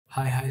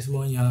Hai hai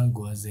semuanya,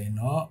 gue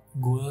Zeno.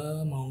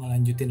 Gue mau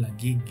ngelanjutin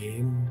lagi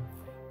game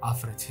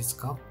Alfred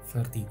Hitchcock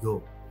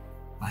Vertigo.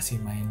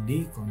 Masih main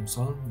di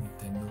konsol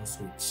Nintendo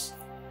Switch.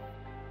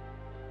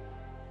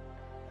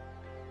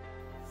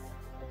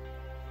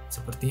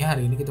 Sepertinya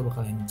hari ini kita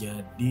bakalan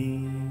jadi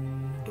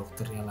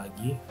dokternya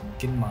lagi.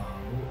 Mungkin mau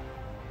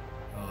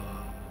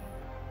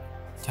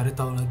cari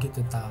tahu lagi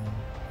tentang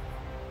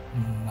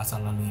masa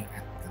lalunya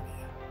Ed kali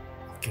ya.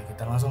 Oke,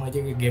 kita langsung aja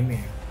ke game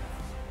ya.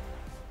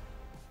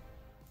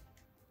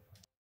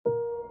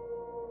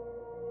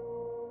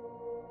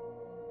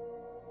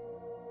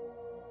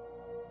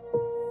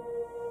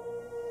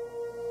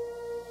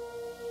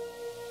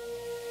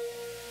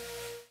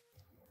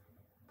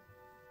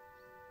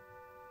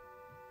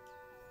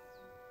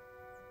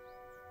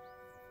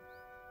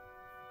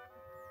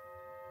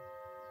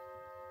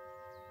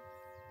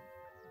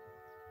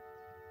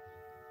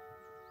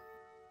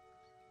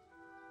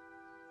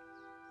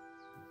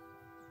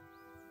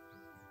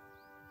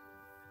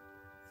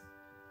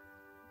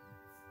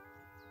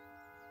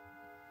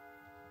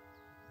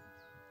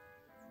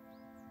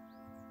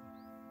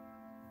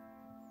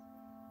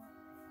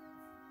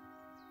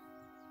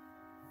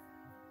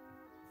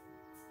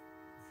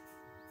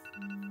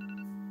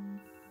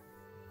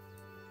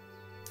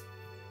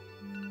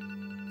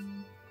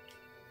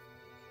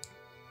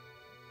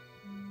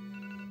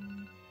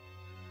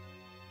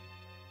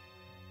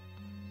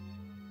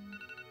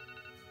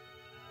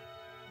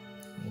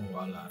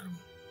 Alarm.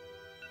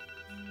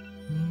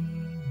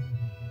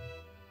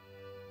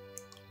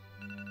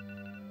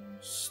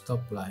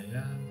 Stop lah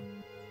ya.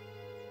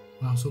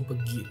 Langsung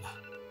pergi lah.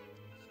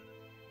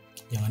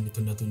 Jangan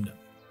ditunda-tunda.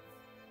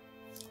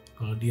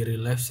 Kalau di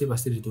real life sih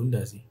pasti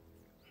ditunda sih.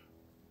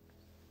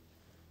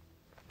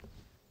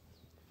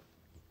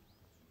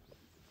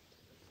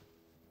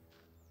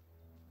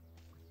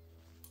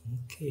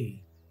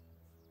 Oke.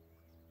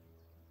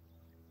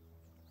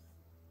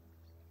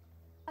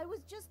 I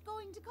was just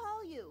going to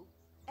call you.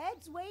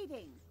 Ed's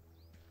waiting.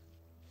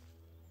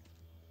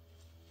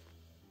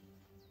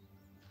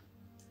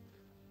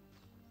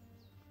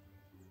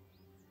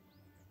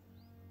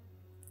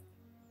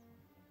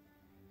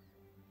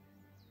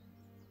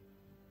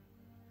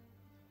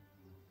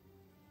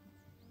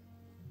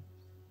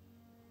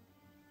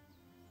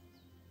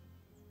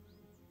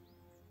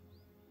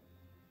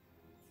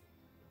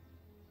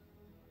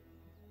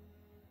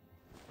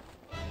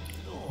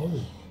 Oh.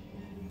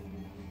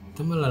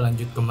 Kita malah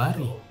lanjut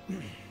kemari.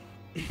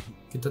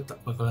 Kita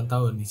tak bakalan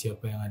tahu nih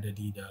siapa yang ada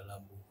di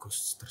dalam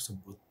bungkus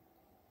tersebut.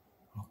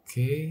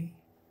 Oke.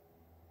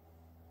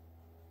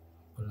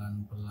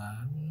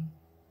 Pelan-pelan.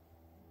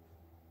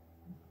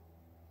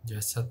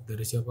 Jasad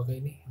dari siapakah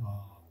ini?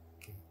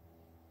 Oke.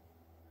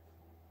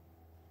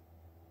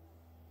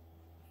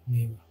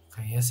 Ini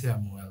kayaknya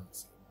Samuel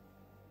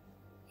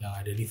yang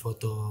ada di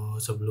foto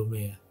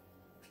sebelumnya ya.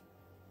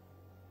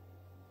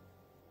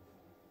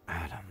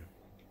 Adam.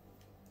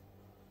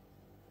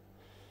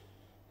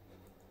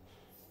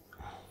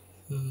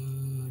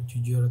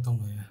 Jujur atau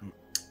enggak ya?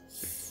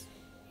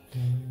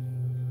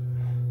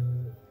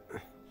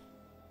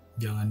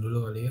 Jangan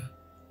dulu kali ya.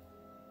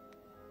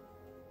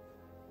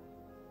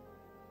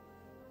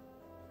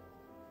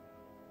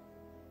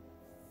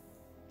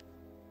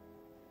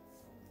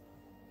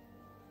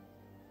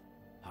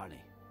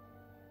 Honey,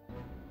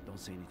 don't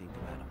say anything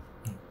to Adam.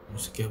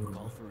 Musiknya Call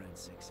berubah.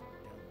 forensics.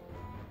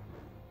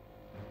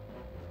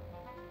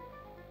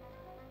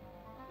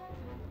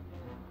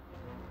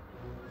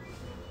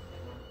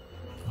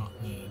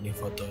 Oke, ini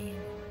fotonya.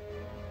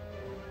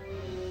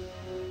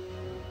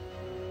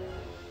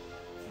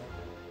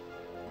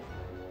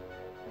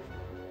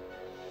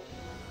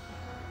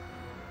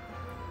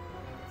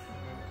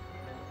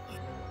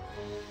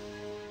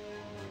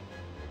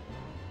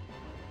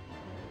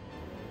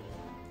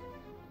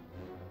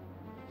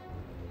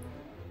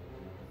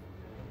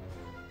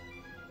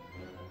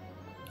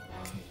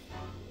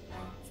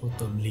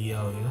 Foto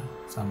beliau ya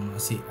sama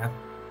si Ed.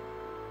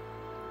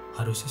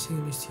 Harusnya sih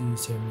ini si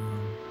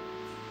Samuel.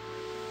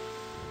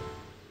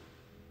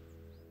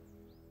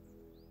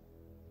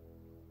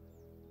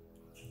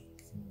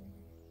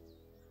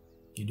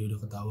 Jadi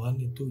udah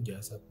ketahuan itu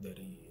jasad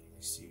dari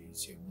si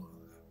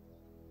Samuel.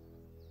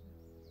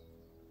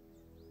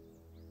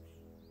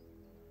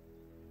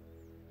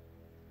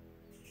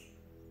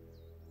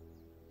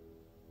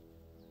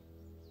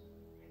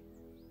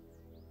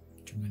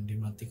 Cuman dia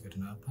mati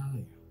karena apa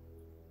ya?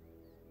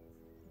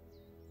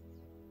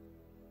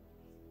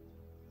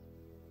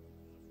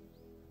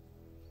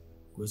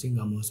 Gue sih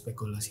nggak mau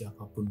spekulasi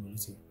apapun dulu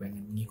sih,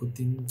 pengen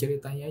ngikutin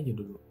ceritanya aja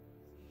dulu.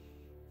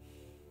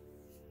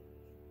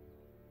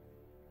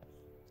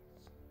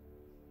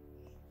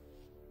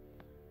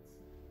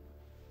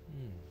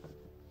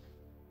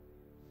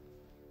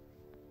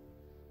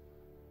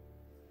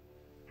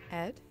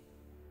 Ed?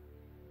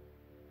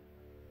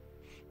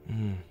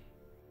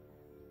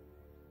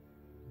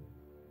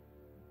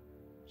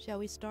 Shall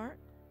we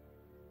start?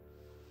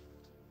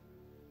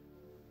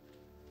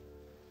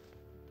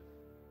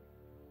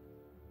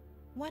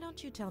 Why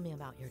don't you tell me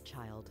about your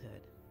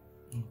childhood?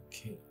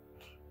 Oke.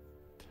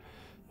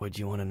 What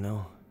do you want to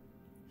know?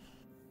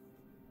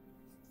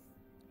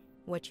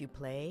 What you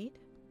played?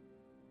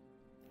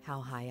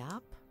 How high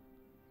up?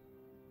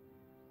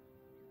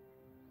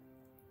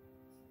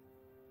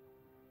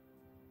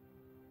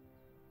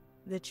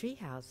 The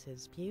treehouse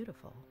is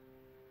beautiful.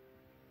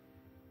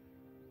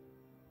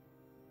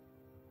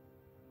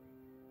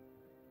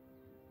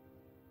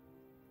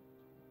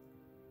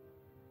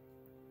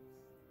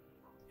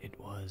 It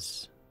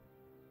was.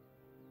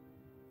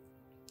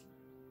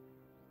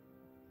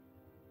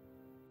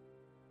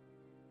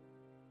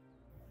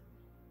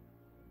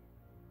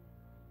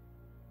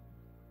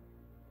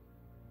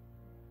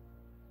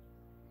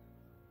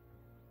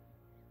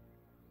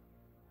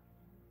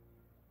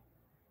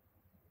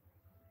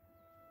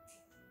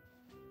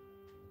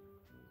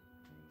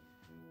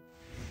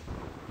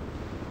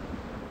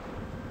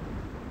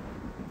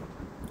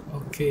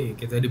 Oke,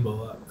 kita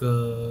dibawa ke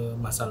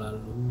masa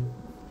lalu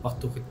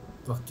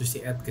waktu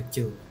si Ed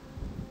kecil.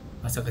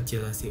 Masa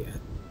kecil si Ed.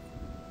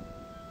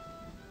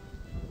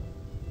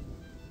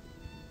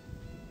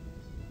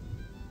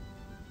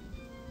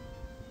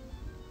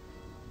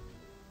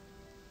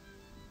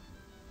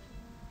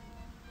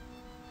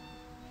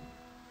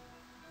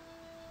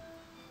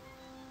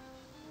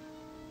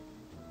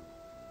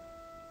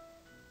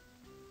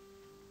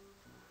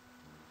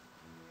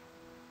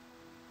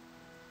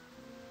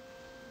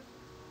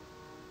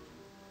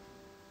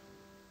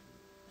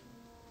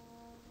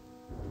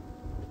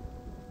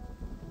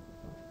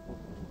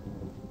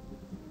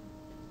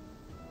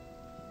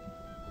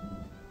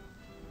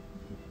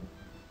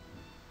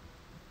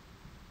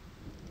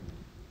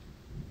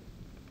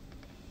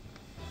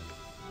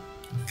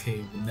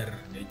 Oke, bener,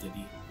 dia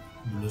jadi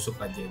dulu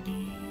suka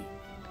jadi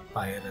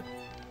pirate.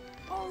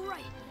 All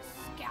right, you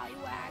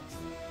scallywags.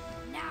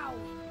 Now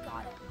we've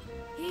got him.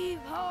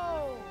 Heave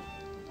ho!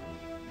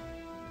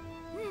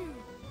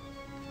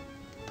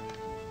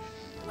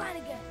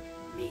 Flanagan,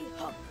 me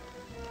hook.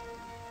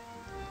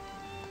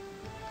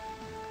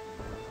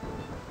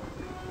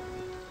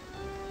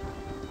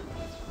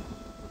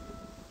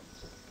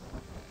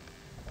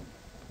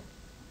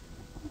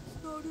 It's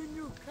not in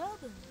your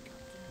cabin,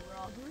 Captain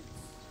Roberts.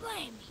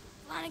 Blame me,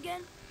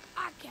 Flanagan.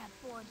 I can't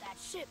board that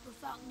ship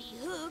without me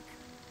hook.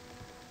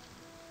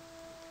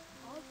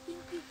 I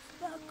think it's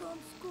back on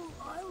Skull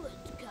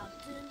Island,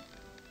 Captain.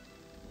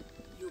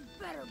 You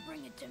better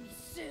bring it to me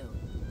soon,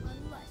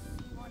 unless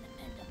you want to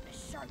end up as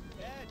shark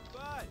bait. Ed,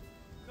 Bud,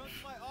 come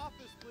to my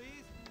office,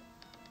 please.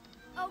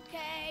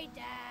 Okay,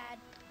 Dad.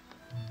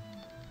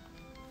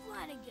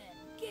 Flanagan,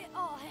 get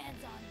all hands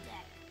on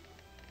deck.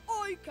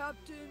 Aye,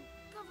 Captain.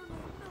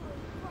 Governor Miller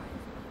requires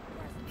me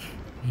present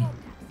at the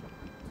forecast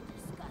to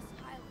discuss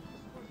highly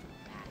important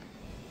matters.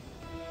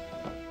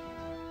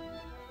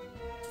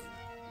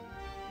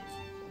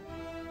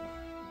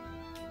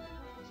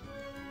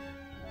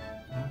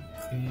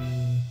 Oke,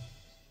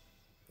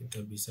 kita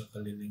bisa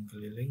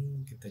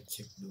keliling-keliling, kita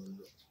cek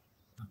dulu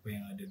apa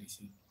yang ada di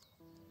sini.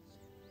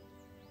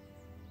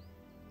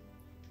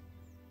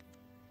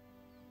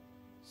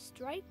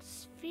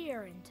 Strikes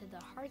fear into the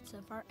hearts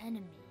of our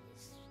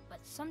enemies, but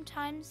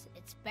sometimes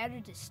it's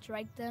better to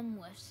strike them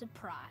with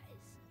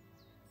surprise.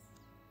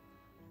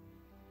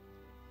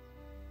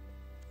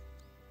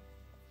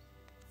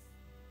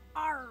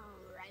 Arr,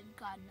 I've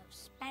got enough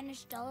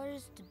Spanish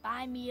dollars to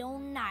buy me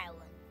own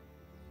island.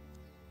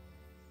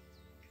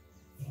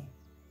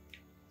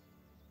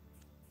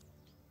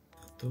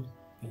 Tuh,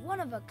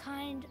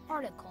 One-of-a-kind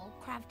article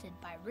crafted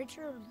by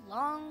Richard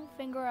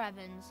Longfinger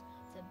Evans,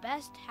 the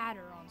best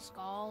hatter on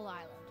Skull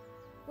Island.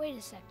 Wait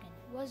a second,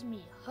 was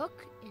me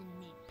hook in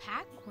me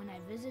pack when I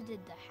visited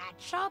the hat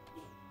shop?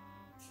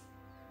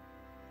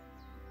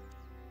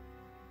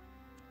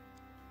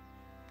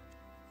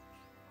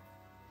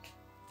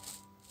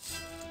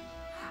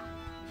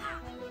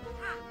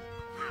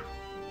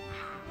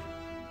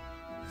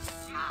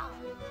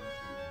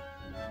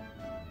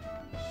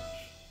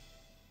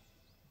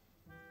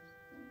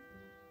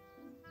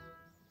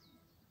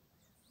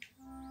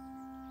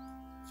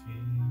 oke,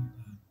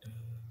 ada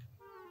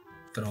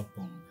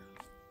teropong.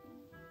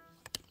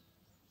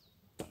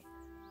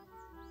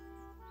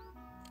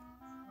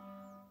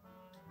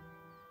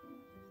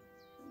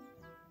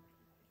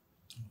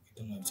 Kita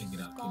nggak bisa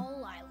gerakin.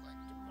 Skull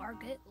Island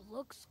market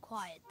looks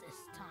quiet this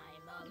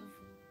time of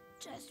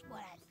just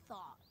what I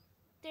thought.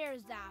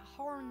 There's that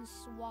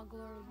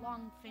hornswoggler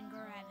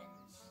Longfinger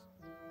Evans.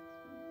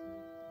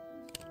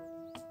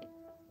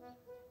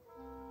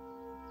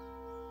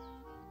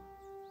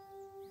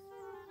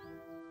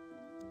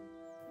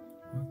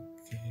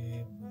 Oke,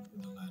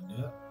 udah nggak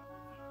ada.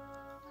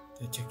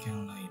 Kita cek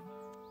yang lain.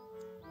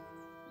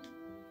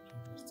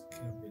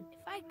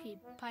 If I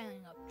keep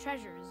piling up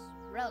treasures,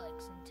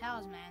 relics, and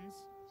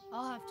talismans,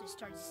 I'll have to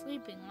start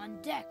sleeping on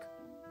deck.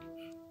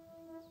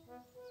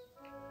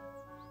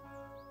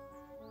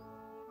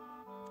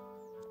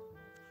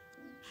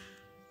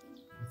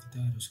 Kita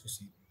harus ke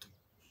situ.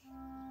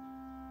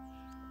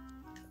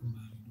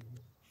 Kembali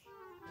dulu.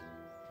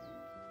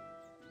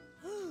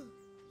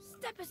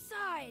 Step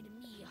aside,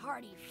 me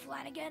hardy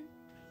Flanagan.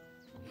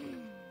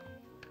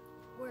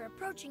 We're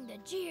approaching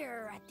the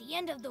jeer at the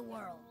end of the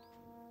world.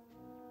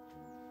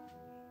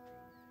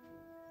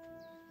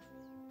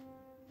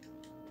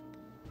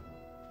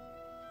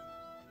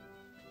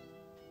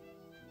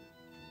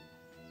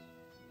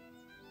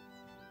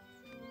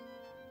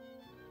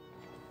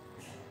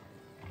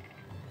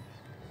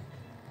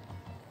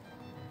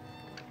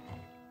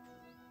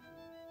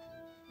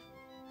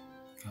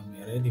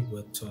 Kamera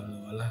dibuat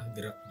seolah-olah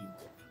gerak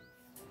juga.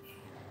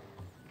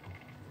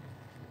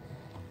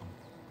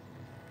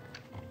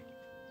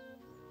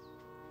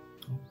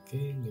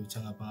 Oke, nggak bisa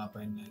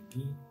ngapa-ngapain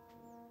lagi.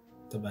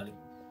 Kita balik.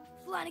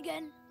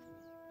 Flanagan,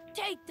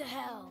 take the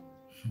helm.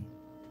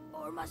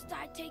 Or must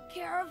I take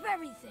care of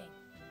everything?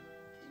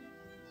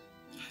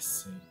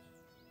 Asik.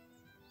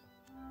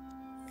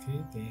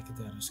 Oke, kayaknya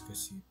kita harus ke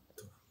situ.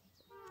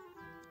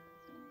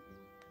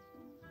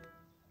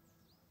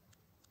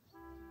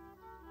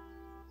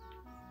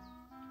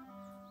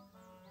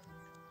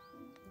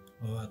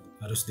 Oh,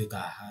 harus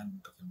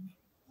ditahan tekannya.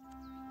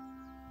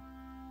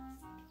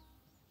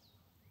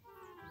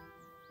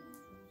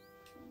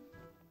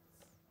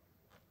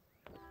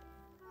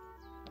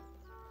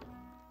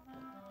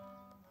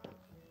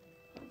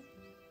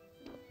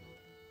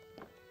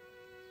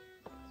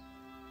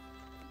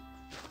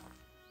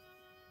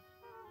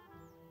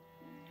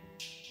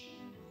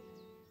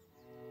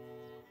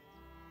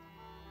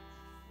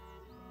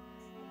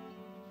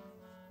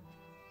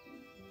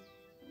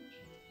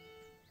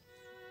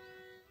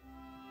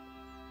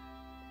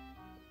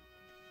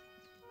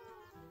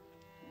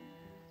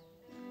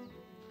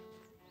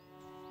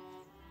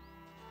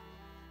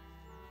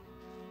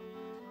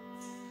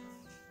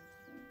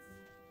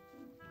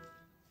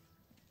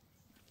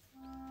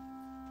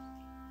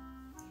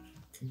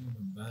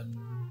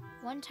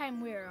 One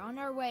time we were on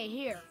our way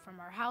here from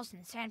our house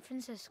in San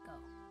Francisco.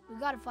 We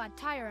got a flat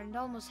tire and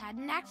almost had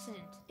an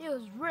accident. It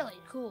was really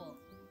cool.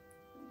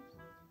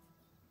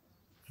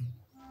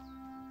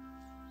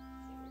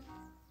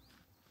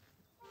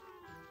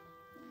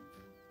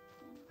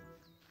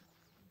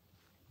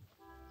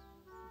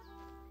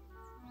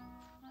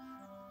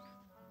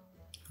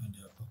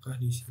 Ada apakah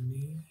di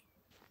sini?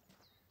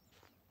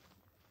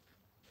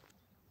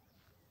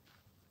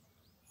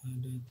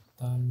 Ada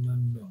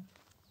taman dong.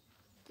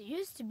 There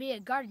used to be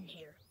a garden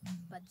here,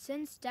 but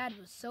since Dad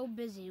was so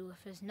busy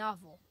with his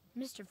novel,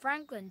 Mr.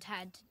 Franklin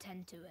had to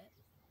tend to it.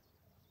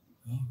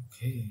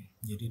 Oke,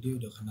 jadi dia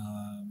udah kenal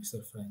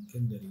Mr.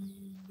 Franklin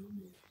dari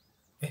dulu.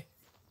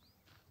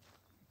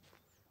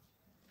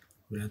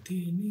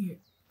 Berarti ini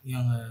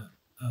yang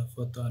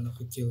foto anak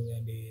kecil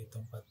yang di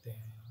tempatnya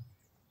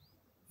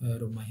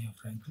rumahnya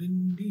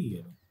Franklin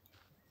dia dong.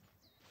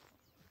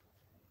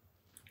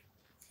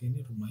 Oke,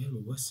 ini rumahnya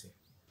luas ya.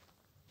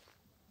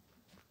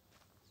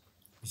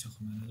 Bisa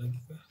kemana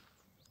lagi kah?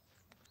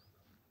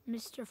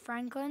 Mr.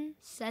 Franklin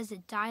says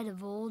it died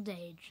of old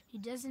age. He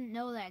doesn't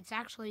know that it's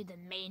actually the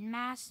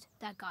mainmast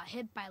that got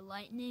hit by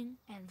lightning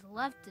and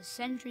left the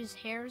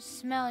sentry's hair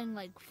smelling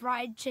like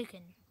fried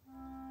chicken.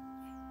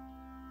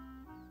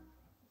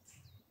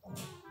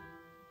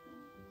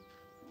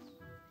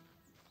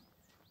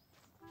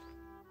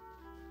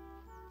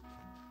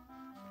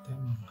 Kita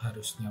emang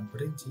harus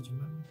nyamperin sih,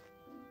 cuman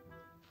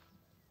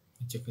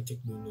ngecek-ngecek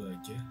dulu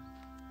aja.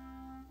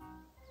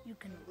 You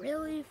can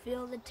really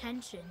feel the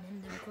tension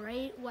in the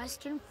Great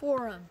Western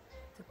Forum.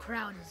 The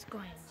crowd is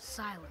going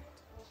silent.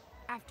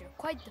 After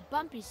quite the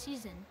bumpy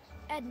season,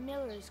 Ed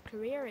Miller's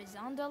career is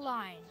on the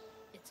line.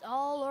 It's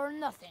all or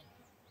nothing.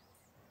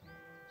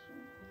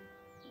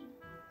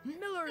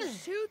 Miller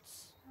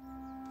shoots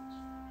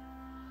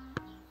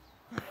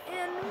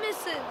and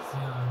misses.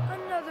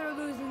 Another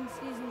losing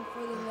season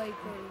for the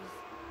Lakers.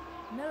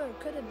 Miller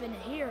could have been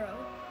a hero,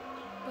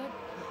 but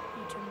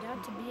he turned out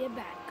to be a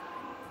bad guy.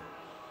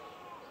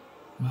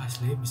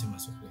 Mas Le bisa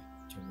masuk ya.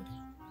 Coba deh.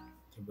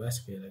 Coba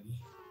sekali lagi.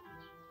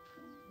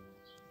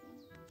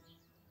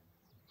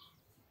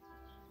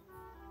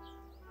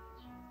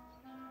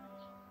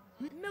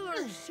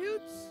 Miller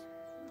shoots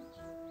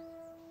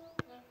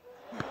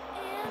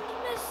and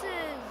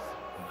misses.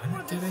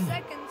 For the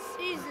second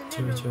season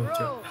in a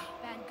row,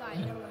 bad guy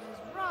Miller has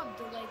robbed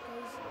the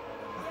Lakers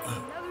of yet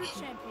another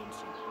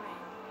championship ring.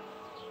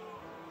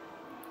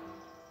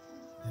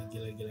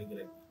 Lagi.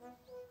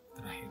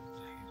 Terakhir.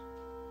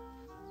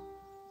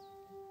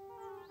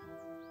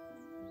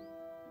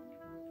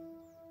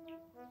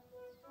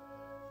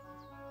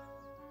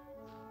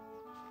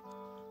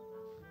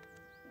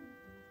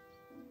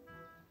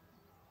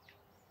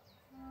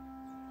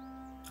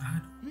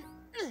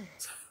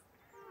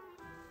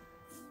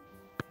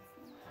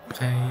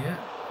 Kayak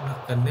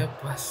makannya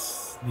pas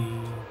di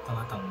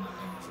tengah-tengah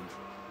kayaknya sih.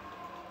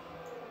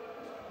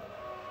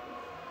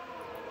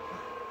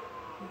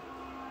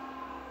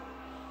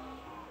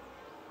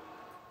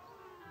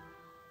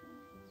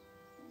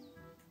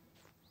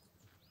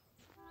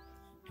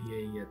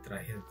 Iya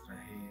terakhir.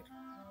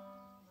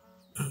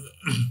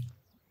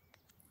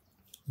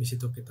 Di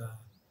situ kita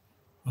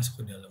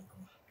masuk ke dalam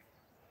rumah.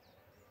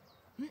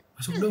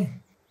 Masuk dong.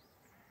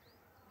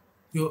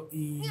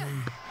 Yoi.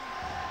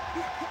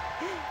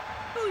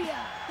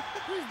 Booyah!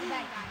 Who's the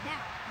bad guy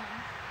now?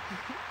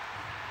 Huh?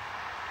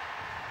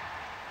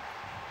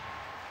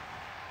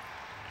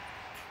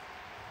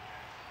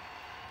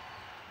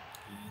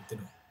 Gitu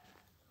dong.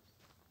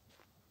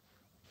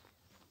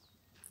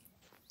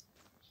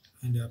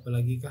 Ada apa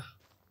lagi kah?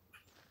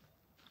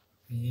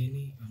 Kayaknya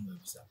ini nggak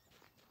bisa.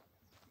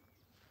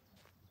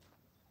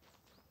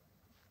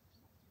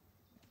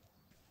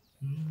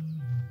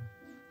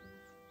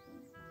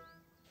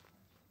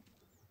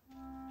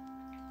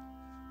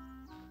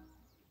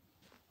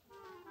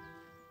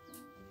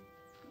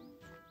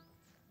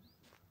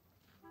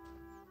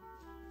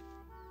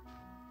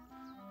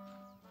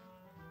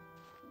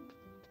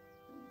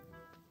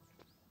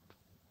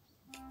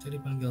 Kita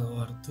dipanggil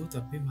ortu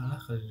tapi malah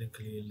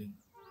keliling-keliling.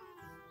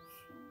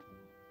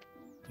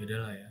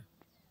 Beda lah ya.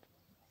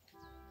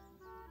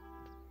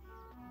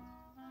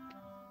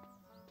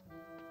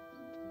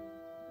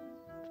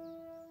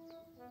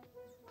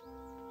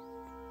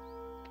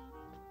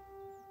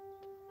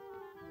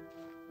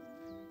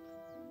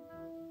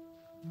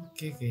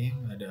 Oke, kayaknya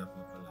nggak ada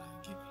apa-apa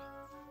lagi nih.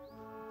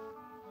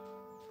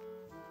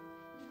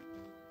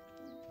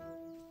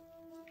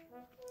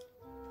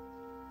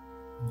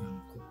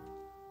 Nyangkut.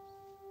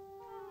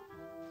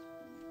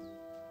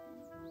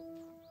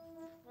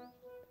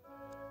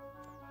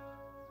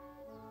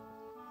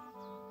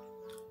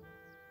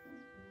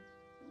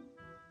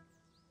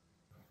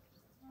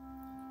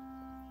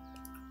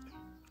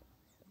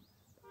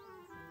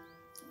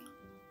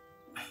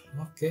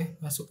 Oke,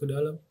 masuk ke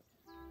dalam.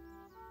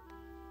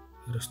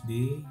 Harus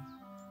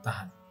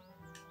ditahan.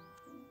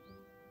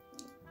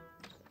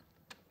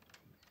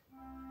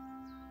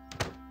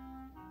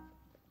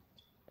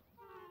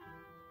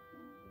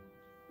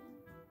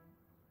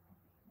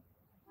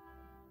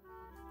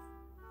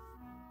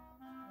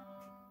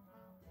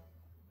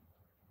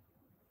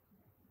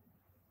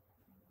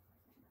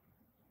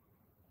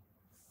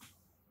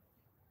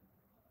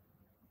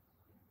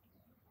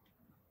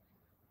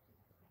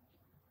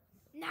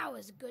 Now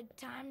is a good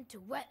time to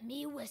wet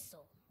me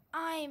whistle.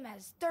 I'm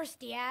as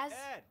thirsty as...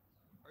 Ed,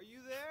 are you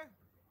there?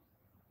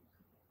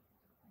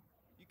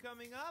 You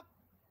coming up?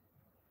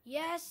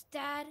 Yes,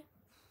 Dad.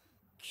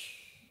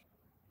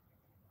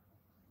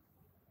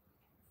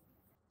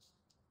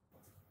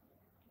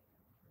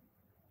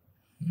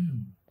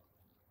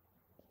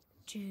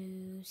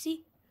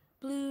 Juicy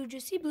blue,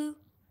 juicy blue.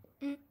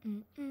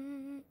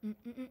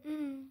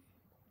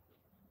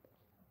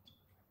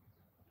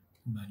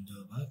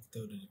 Bandel banget,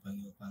 kita udah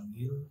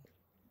dipanggil-panggil.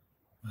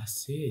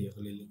 Masih aja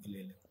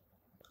keliling-keliling.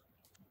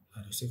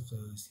 Harusnya ke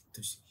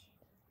situ sih.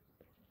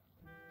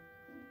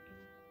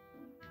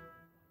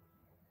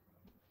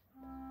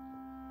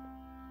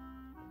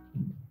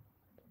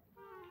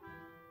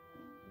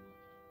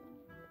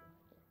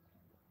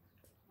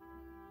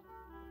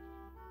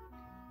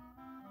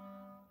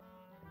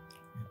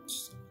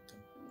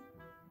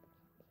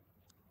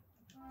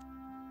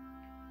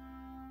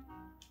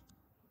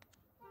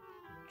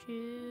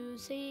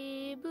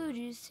 Juicy blue,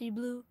 juicy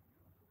blue.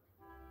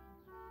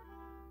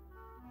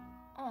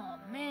 Oh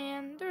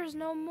man, there's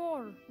no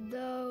more.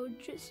 Though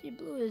juicy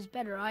blue is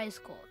better ice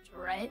cold,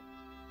 right?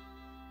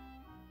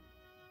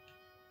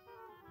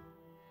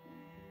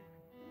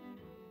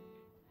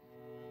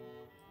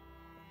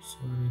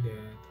 Sorry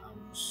Dad,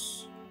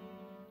 haus.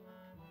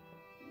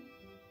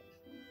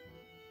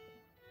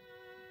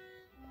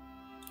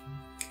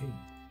 Oke.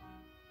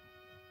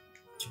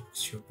 Cek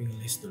shopping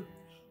list dulu.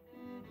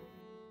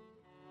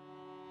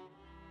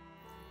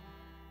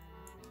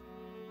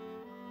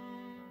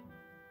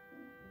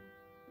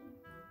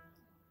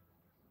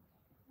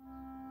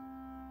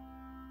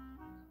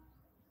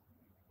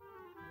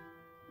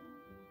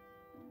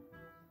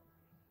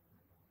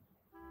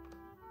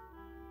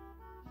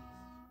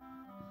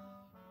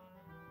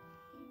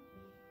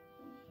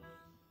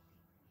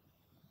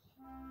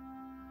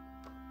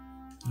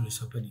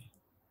 Tulis apa nih?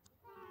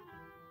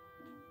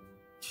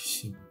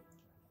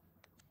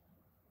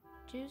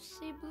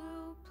 Juicy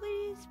blue,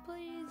 please,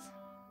 please.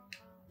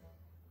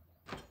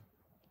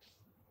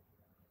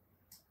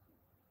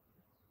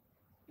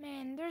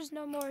 Man, there's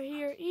no more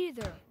here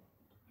either.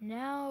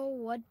 Now,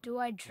 what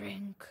do I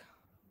drink?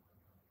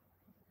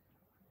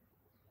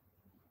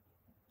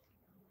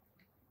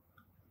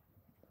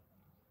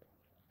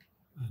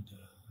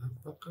 Ada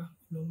apakah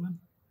minuman?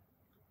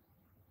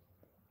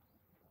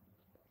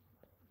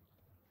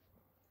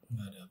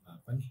 Nggak ada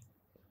apa-apa nih.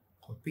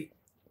 Kopi?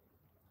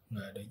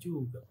 Nggak ada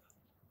juga.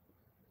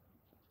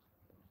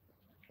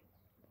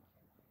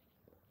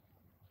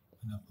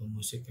 Kenapa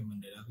musiknya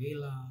mendadak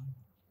hilang?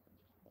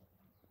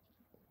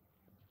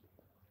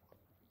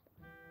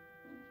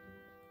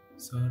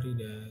 Sorry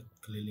Dad,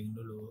 keliling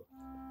dulu.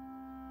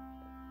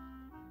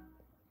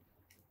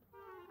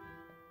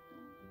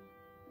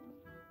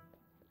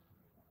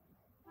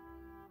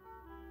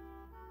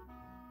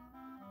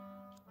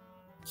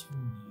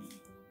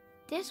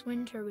 This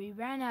winter we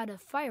ran out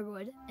of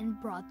firewood and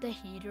brought the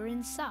heater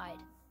inside.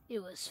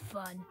 It was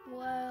fun.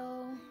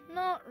 Well,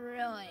 not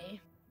really.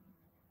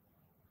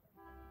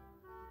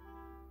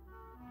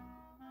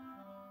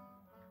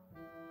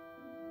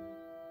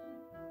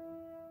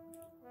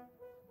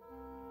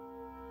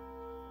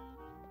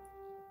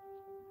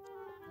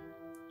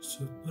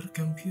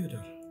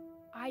 Supercomputer.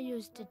 I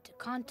used it to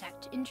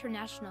contact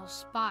international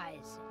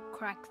spies and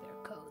crack their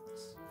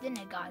codes. Then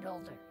I got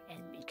older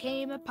and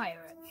became a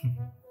pirate.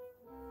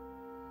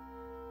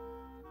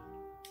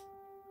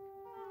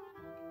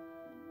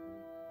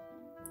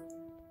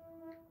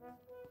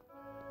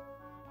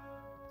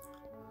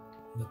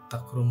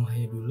 Letak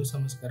rumahnya dulu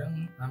sama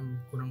sekarang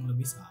kurang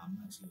lebih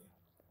sama sih ya.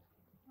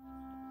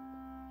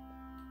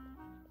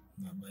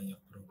 Nggak banyak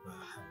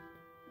perubahan.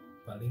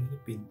 Paling ini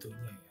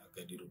pintunya ya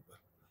agak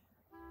dirubah.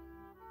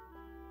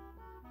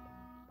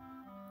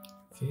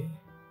 Oke.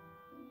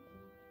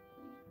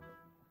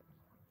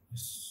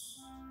 Terus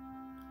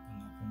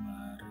kalau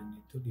kemarin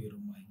itu di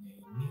rumahnya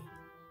ini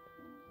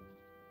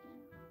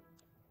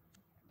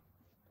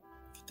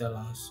kita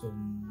langsung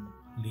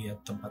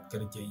lihat tempat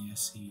kerjanya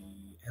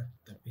si Ed,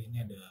 tapi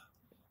ini ada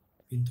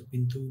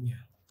pintu-pintunya.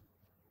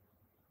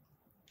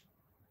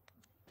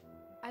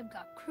 I've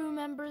got crew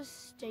members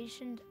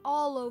stationed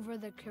all over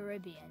the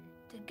Caribbean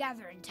to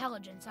gather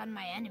intelligence on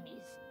my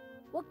enemies.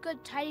 What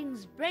good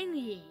tidings bring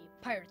ye,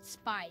 pirate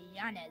spy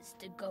Yanez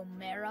de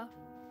Gomera?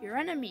 Your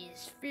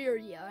enemies fear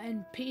ye,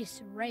 and peace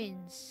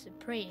reigns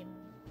supreme,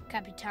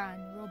 Capitan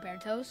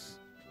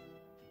Robertos.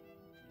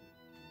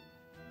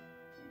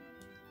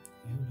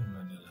 Ya udah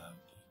nggak ada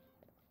lagi.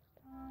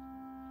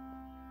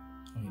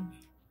 Oh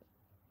ini.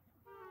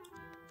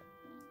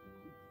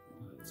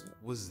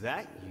 Was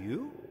that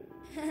you?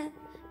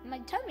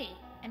 My tummy.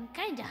 I'm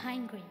kinda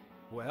hungry.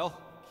 Well,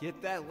 get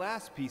that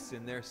last piece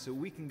in there so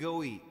we can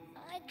go eat.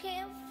 I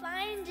can't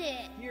find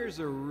it. Here's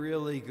a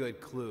really good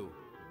clue.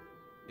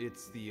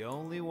 It's the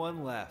only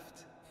one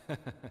left.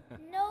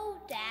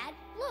 No, Dad.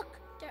 Look,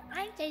 there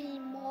aren't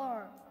any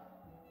more.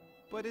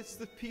 But it's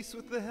the piece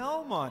with the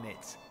helm on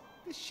it.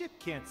 The ship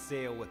can't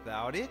sail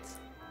without it.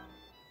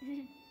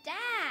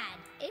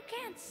 Dad, it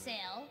can't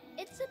sail.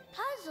 It's a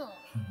puzzle.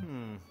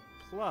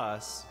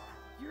 Plus,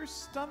 your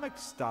stomach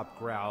stopped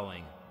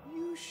growling.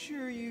 You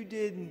sure you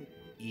didn't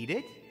eat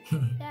it?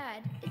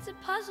 Dad, it's a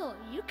puzzle.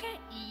 You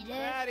can't eat it.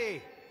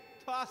 Daddy,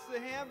 toss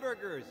the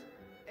hamburgers.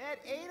 Ed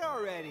ate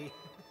already.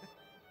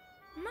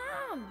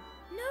 Mom,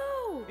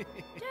 no.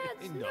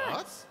 Dad's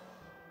nuts.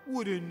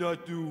 Wouldn't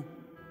nut do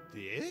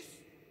this?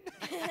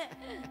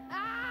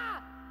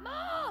 Ah!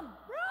 Mom,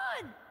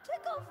 run!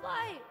 Tickle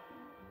fight!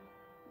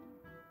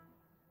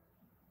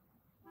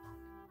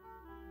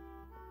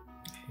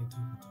 Itu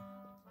betul.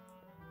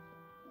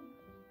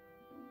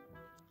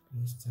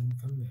 Instant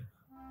camera.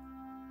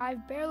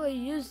 I've barely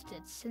used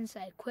it since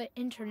I quit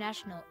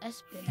international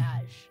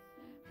espionage.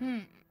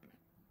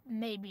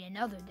 Maybe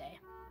another day.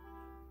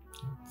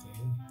 Oke.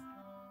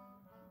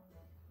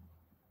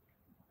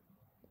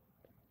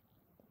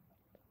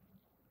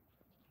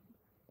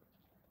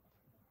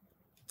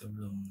 Kita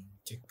belum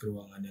cek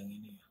ruangan yang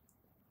ini ya.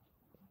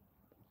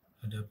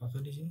 Ada apakah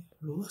di sini?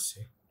 Luas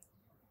ya.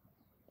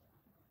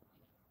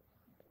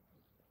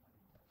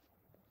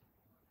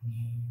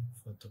 Ini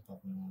foto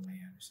papa mama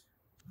ya harusnya.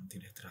 Nanti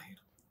deh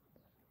terakhir.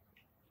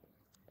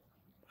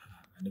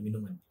 Ada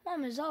minuman.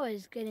 Mom is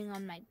always getting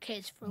on my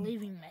case for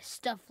leaving my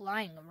stuff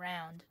lying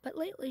around. But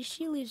lately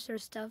she leaves her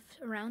stuff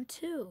around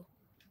too.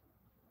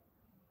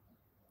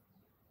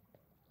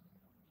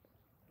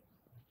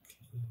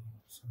 Okay,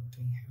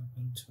 something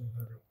happened to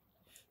her,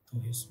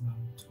 to his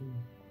mom too.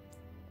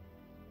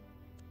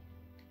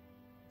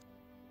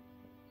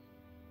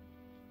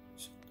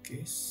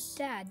 Suitcase.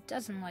 Dad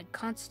doesn't like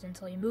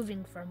constantly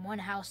moving from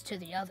one house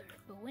to the other.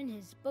 But when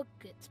his book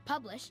gets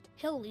published,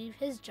 he'll leave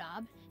his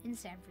job in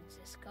San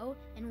Francisco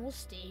and will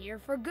stay here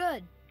for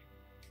good.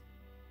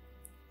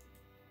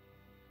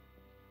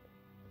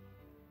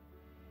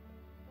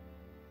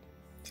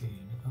 Oke,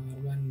 ini kamar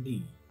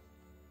mandi.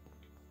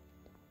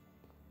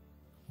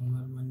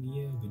 Kamar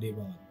mandinya gede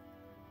banget.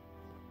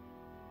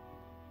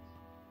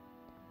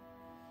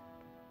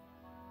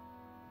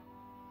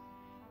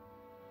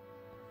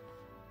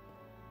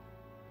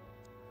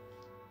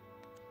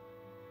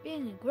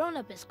 Being a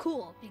grown-up is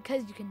cool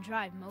because you can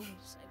drive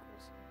motorcycles.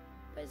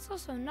 But it's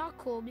also not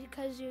cool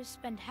because you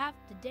spend half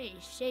the day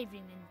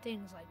shaving and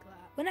things like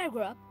that. When I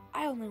grow up,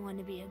 I only want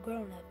to be a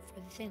grown-up for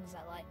the things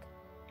I like.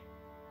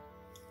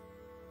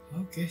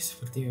 Oke,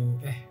 seperti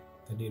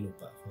tadi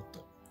lupa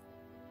foto.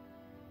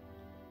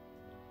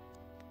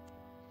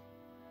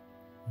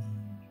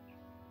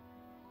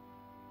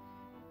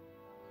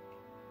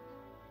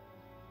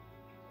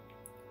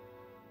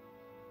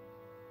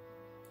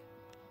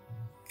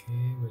 Oke,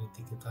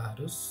 berarti kita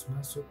harus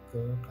masuk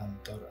ke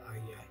kantor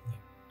ayahnya.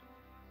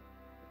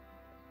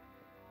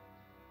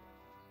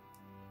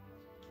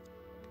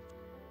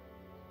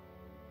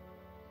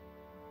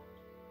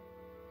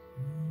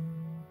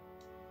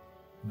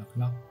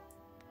 Knock-knock.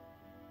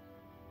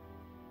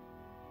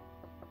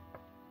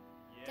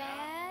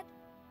 Dad?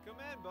 Come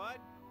in, bud.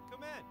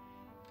 Come in.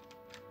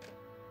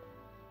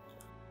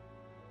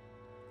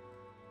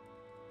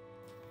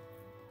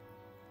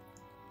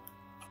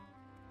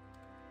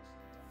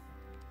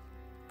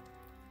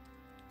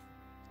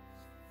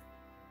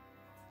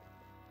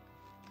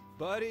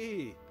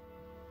 Buddy,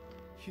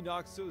 you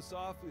knocked so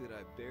softly that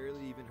I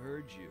barely even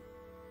heard you.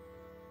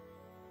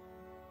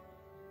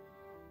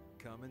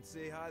 come and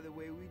say hi the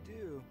way we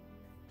do.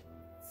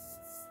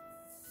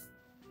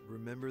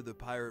 Remember the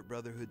Pirate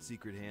Brotherhood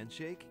secret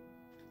handshake?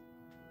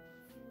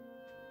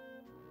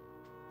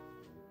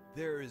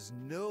 There is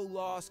no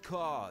lost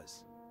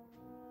cause.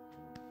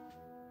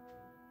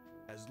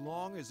 As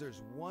long as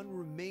there's one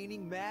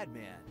remaining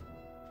madman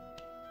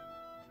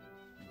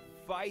who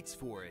fights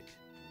for it.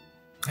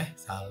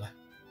 Salah.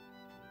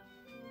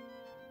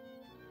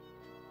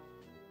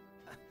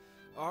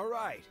 All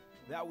right,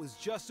 that was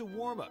just a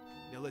warm-up.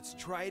 Now let's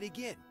try it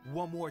again,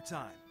 one more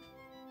time.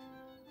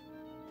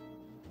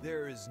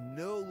 There is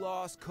no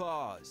lost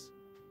cause.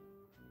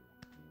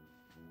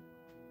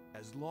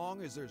 As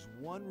long as there's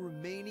one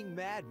remaining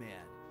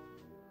madman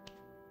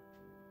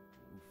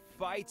who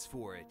fights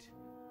for it.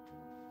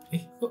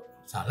 Kok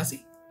salah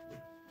sih?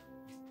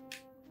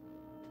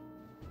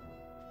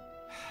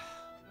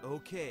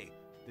 Okay,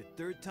 the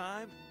third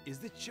time is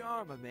the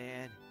charm, my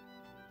man.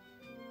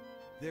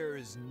 There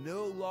is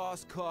no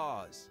lost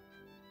cause.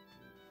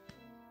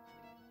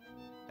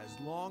 As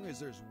long as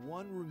there's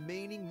one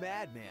remaining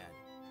madman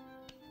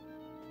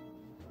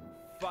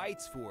who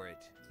fights for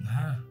it.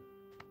 Nah.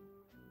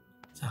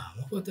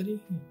 Sama kok tadi.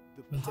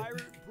 The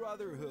Pirate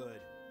Brotherhood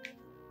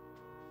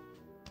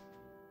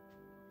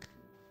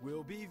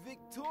will be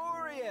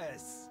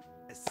victorious.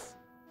 Yes.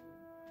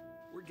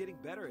 We're getting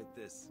better at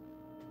this.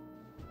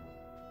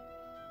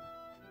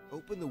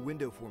 Open the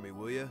window for me,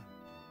 will ya?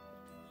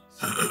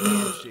 Secret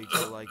handshakes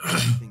are like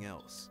anything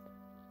else.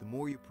 The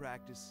more you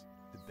practice,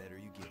 the better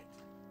you get.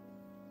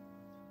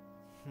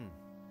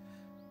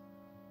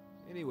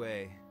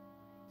 Anyway,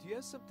 do you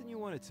have something you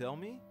want to tell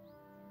me?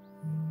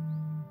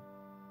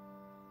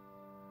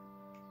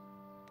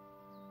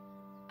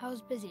 I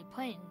was busy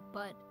playing,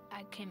 but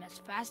I came as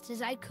fast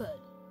as I could.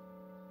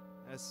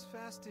 As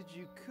fast as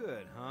you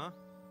could, huh?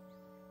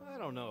 I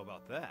don't know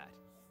about that.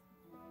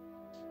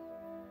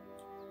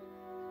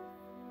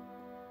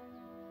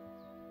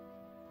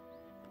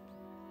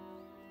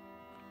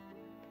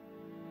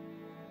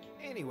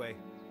 Anyway,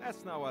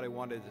 that's not what I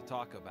wanted to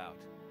talk about.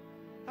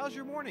 How's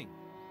your morning?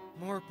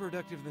 More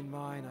productive than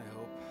mine, I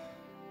hope.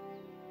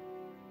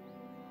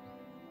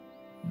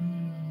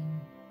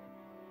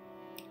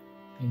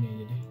 Ini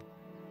aja deh.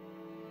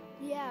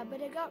 Yeah,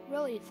 but I got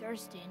really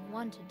thirsty and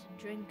wanted to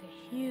drink a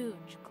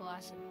huge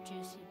glass of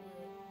juicy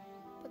blue.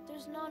 But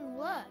there's none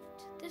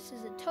left. This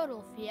is a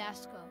total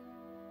fiasco.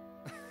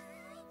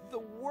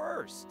 The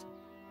worst!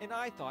 And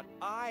I thought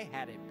I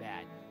had it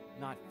bad,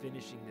 not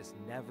finishing this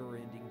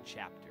never-ending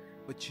chapter.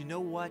 But you know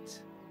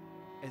what?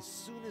 As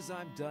soon as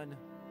I'm done,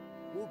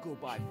 we'll go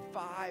buy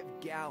 5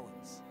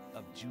 gallons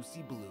of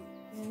juicy blue.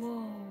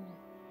 Whoa.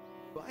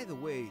 By the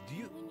way, do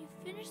you... When you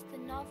finish the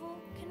novel,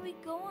 can we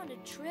go on a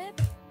trip?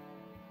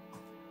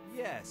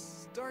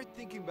 Yes, start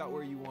thinking about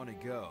where you want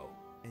to go.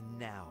 And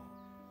now,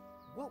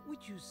 what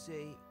would you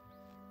say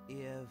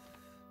if...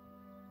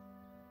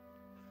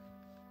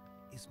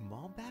 Is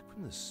Mom back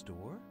from the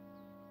store?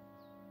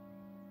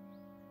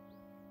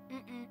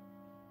 Mm-mm.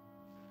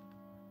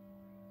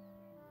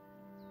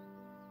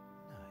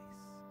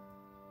 Nice.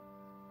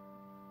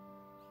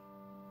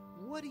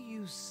 What do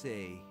you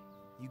say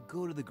you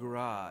go to the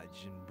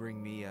garage and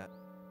bring me a...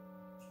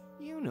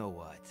 You know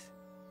what?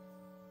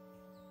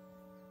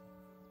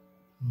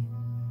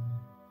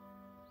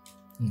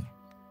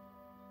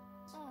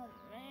 Oh,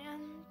 man.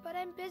 But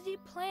I'm busy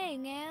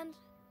playing, and...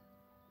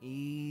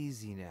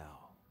 Easy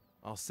now.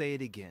 I'll say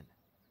it again.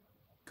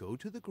 Go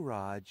to the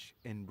garage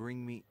and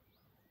bring me...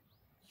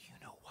 You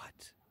know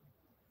what?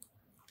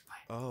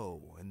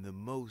 Oh, and the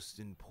most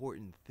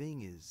important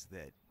thing is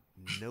that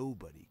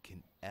nobody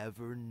can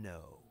ever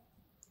know.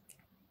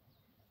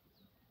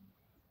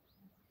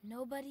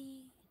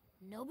 Nobody...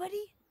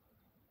 Nobody.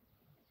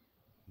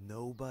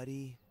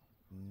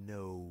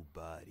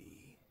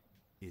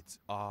 It's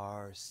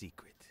our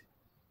secret.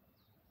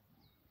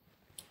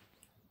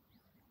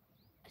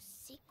 A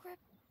secret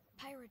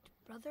pirate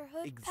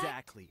brotherhood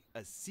Exactly.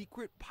 A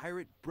secret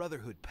pirate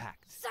brotherhood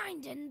pact. pact?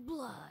 Signed in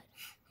blood.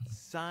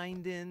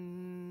 Signed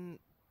in...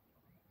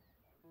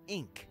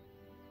 ink.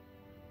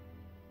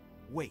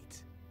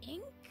 Wait.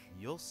 Ink?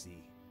 You'll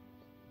see.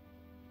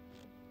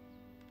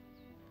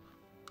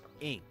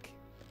 Ink.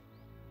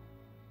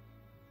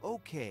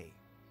 Okay,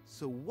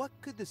 so what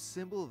could the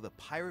symbol of the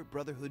Pirate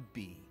Brotherhood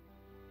be?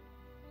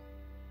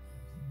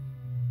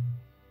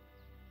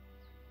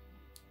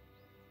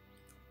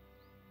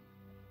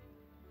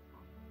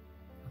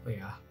 Apa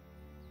ya?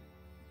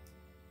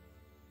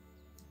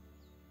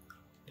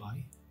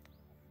 Why?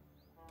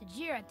 The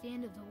jeer at the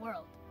end of the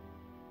world.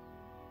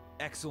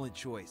 Excellent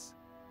choice.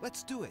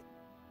 Let's do it.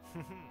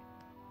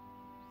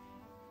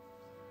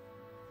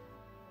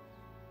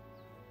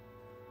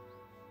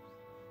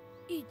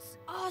 It's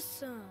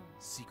awesome.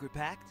 Secret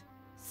pact?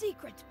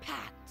 Secret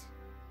pact.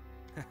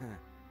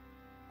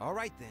 All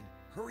right then,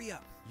 hurry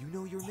up. You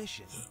know your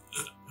mission.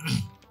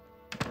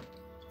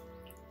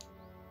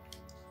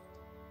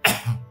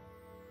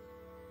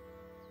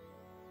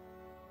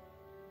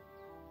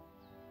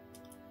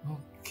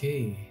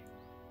 Oke.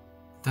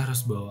 Kita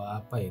harus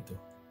bawa apa itu?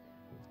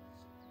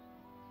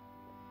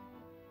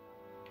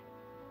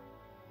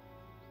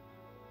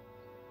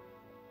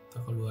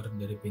 Kita keluar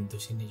dari pintu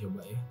sini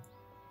coba ya.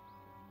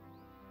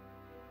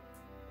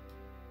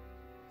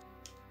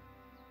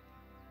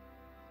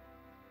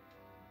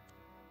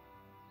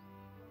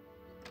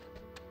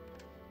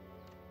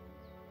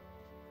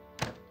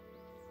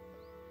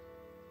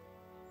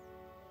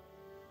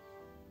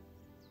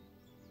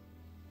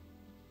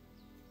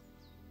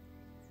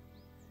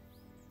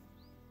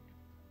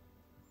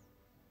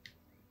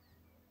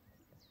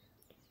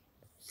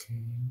 Oke.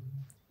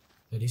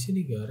 Tadi sih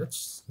di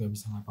garage nggak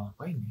bisa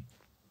ngapa-ngapain ya.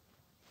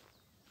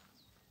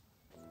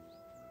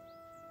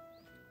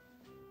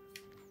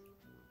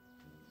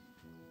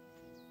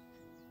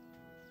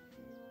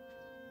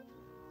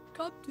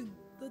 Captain,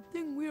 the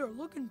thing we are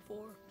looking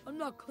for, I'm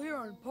not clear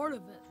on part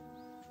of it.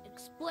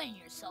 Explain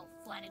yourself,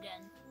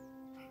 Flanagan.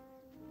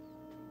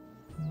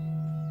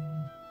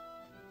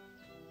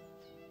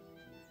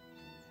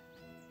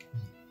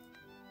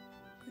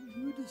 Could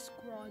you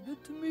describe it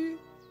to me?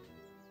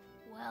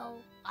 Well,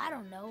 I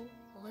don't know.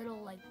 A little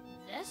like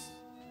this?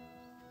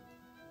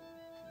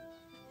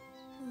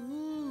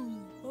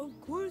 Of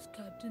course,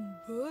 Captain,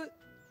 but...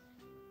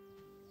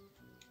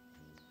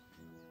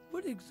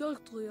 What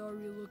exactly are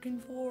we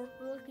looking for?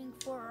 We're looking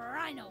for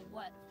I know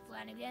what,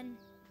 Flanagan.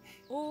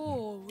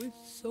 Oh,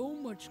 it's so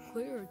much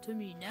clearer to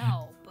me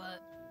now,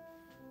 but...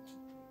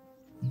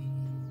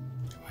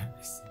 What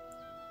is it?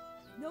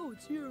 I know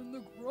it's here in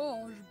the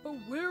garage, but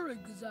where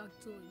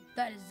exactly?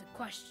 That is the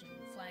question,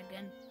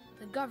 Flanagan.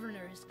 The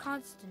governor is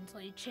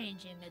constantly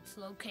changing its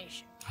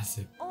location.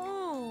 Asik.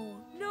 Oh,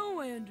 now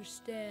I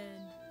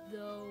understand,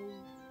 though.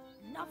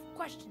 Enough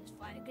questions,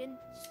 Flanagan.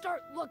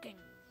 Start looking.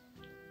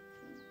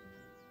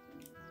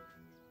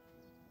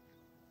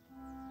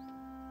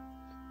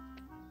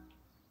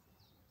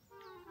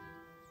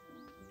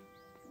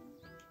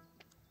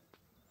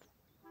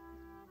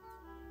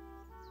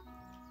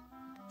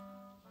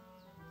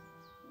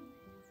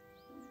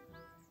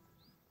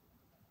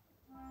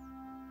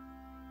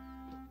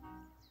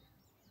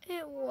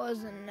 It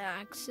was an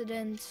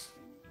accident.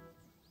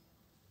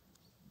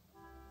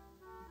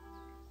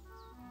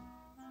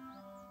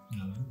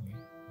 Nyalain ya?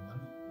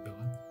 Gimana?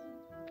 Jangan.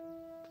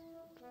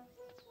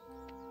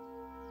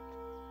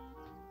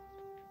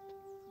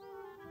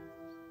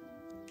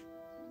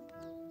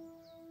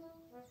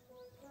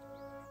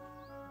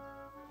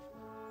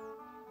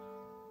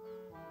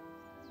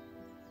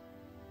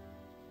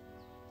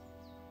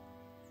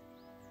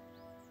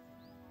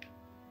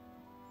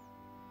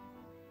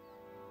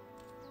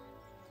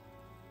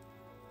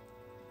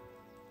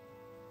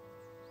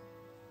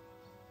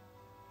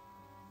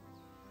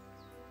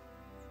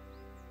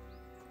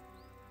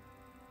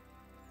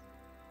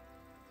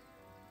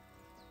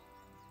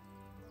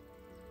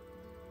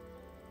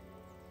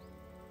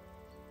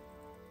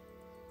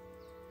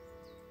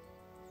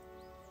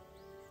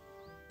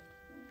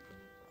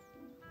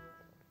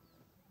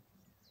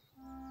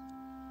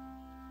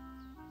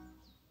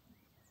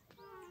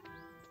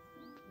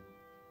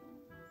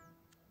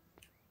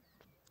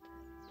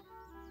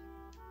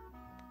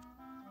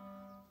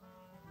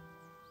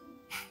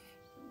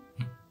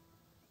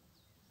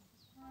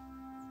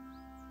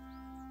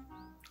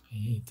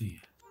 Kayaknya itu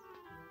ya.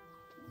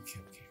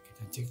 Oke,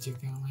 kita cek-cek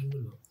yang lain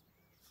dulu.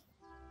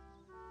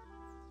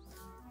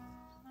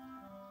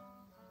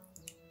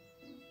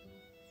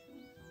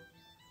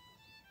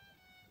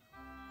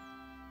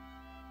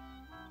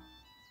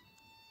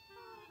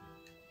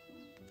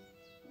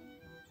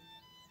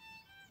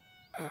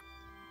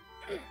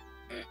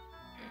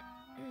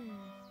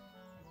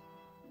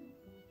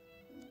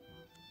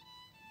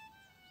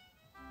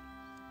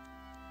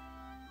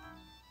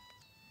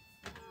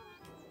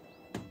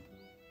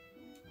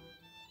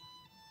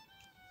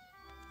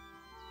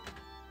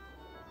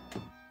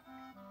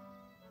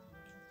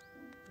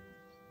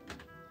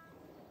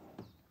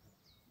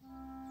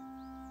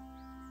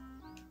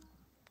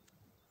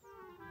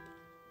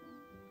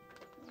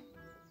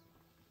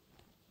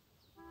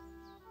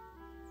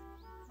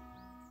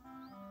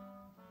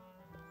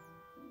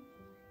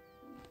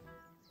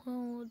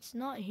 Well, it's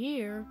not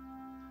here.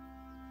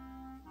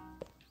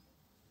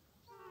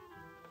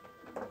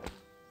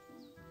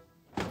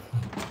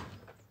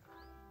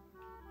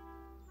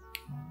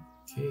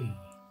 Oke.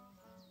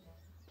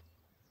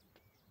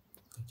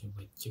 Kita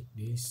coba cek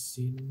di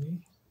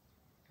sini.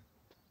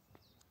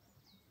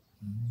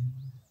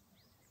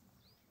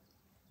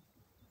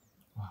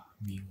 Wah,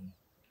 bingung.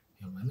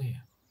 Yang mana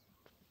ya?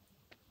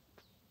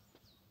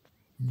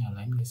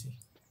 Nyalain gak sih?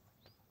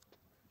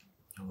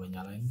 Coba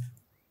nyalain.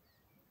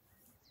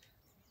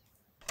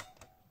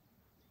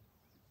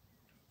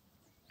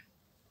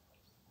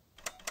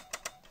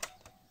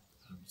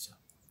 Gak bisa.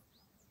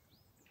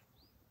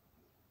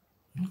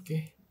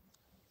 Oke.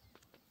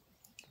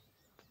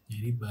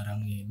 Jadi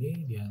barangnya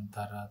ini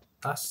diantara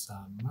tas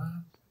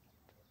sama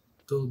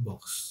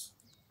toolbox.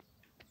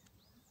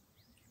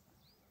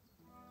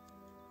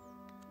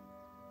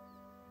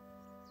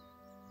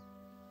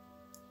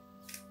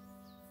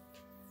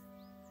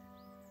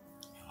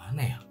 Yang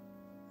mana ya?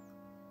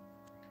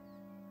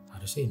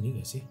 Harusnya ini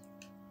gak sih?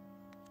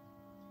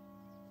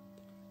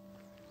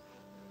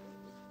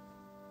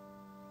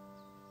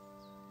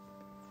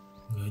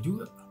 Enggak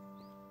juga.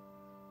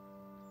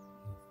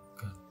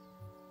 Bukan.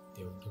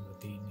 Ya udah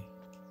berarti ini.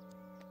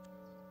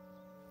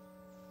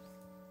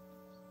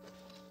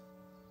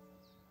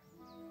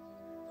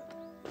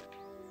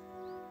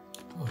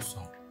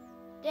 Kosong.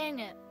 Dang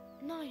it,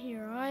 not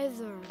here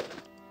either.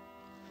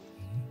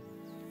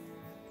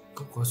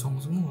 Kok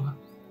kosong semua?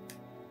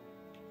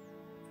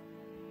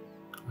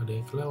 Ada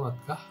yang kelewat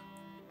kah?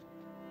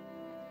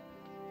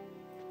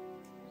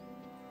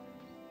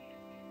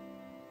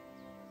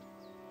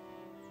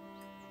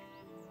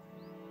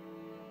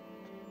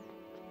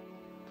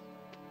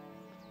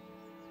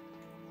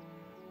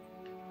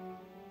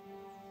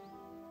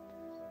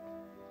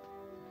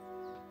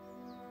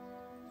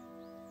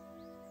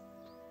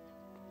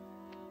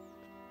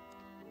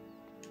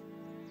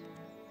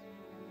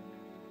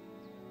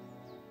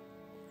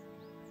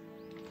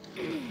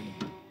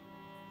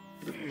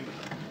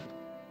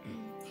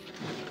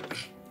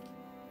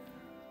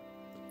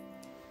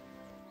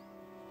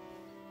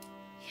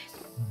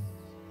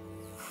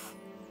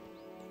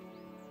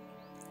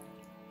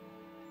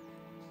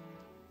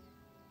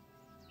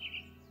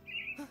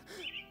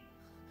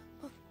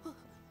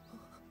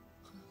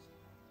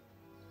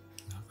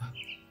 Kenapa?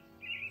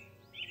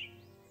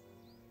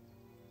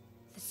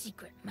 The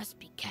secret must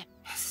be kept.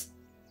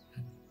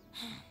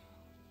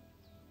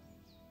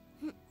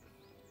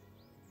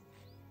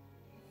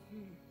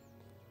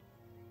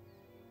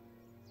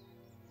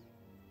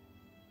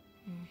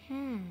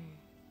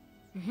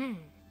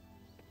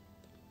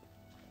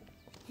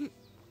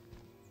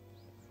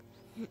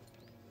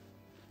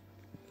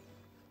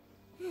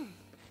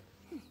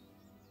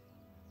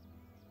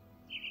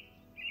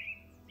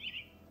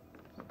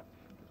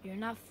 You're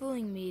not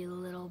fooling me,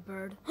 little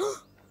bird.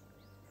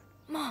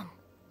 Mom!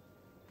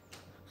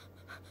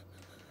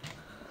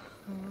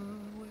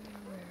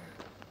 Where?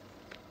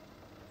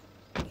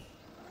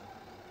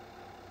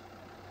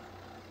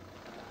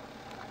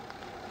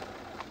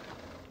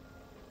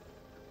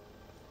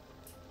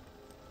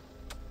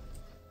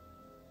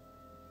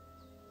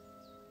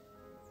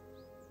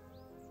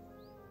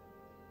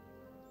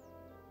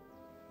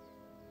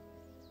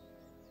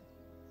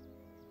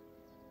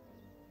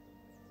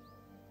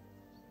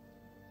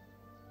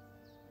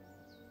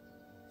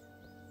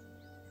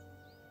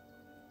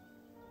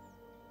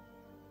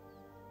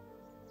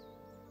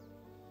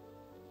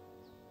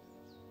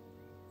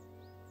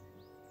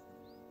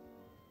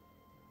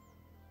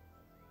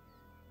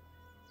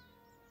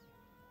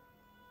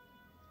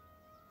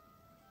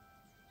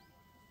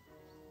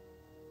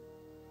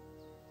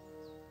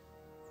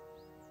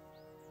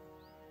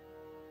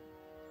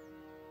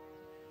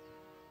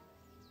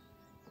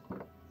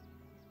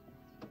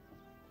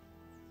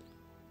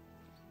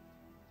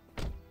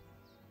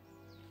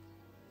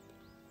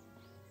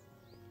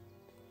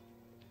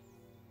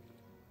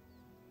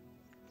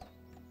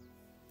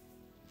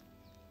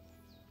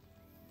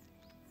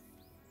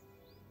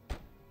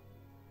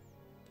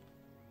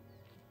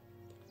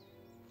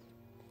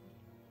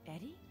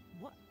 Eddie?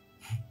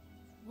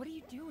 What are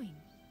you doing?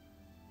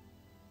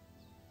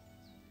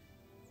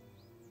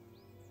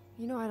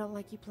 You know I don't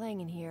like you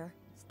playing in here.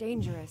 It's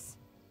dangerous.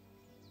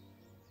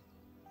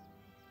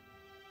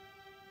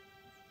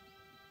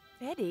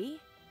 Eddie?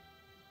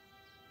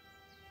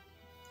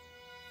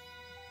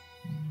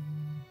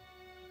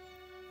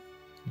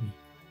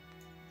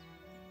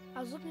 I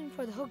was looking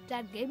for the hook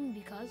Dad gave me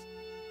because...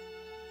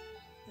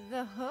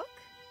 The hook?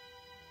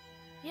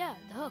 Yeah,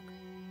 the hook.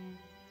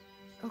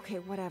 Okay,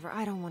 whatever.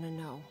 I don't want to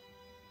know.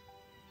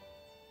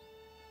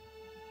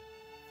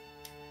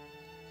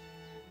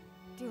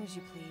 Do as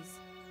you please.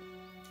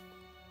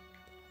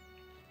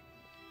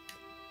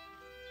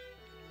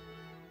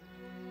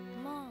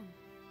 Mom.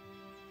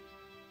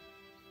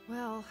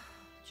 Well,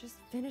 just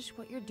finish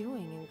what you're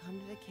doing and come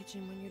to the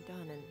kitchen when you're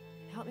done and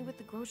help me with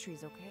the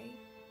groceries, okay?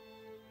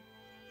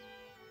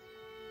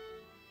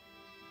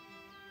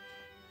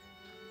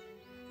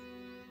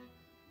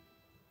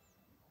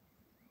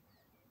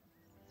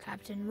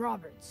 Captain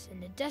Roberts,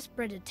 in a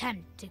desperate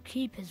attempt to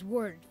keep his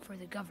word for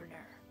the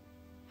governor,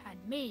 had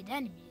made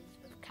enemies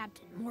with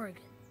Captain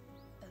Morgan.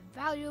 A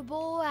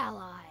valuable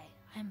ally.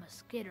 I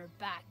must get her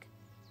back,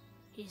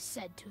 he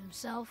said to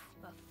himself.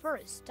 But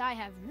first I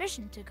have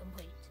mission to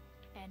complete,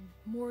 and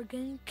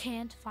Morgan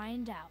can't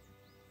find out.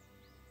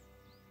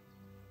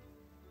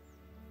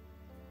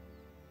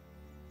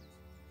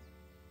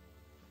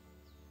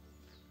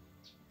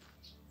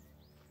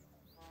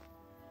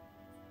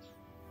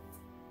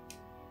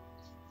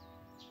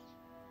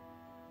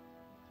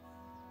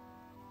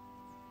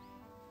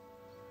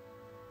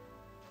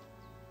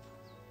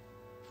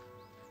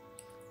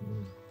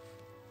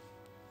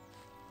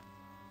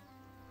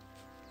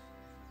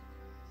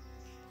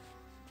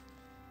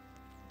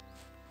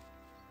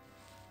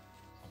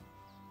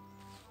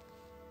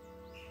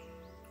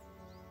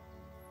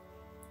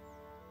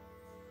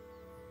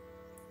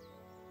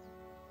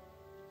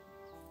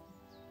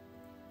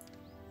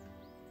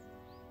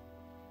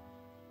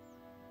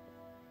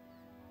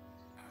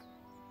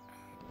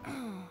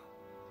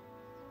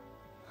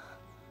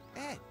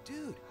 Ed,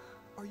 dude,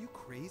 are you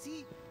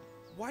crazy?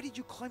 Why did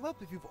you climb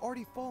up if you've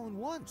already fallen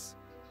once?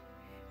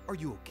 Are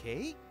you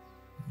okay?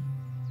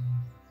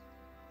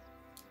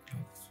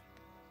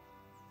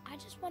 I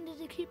just wanted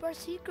to keep our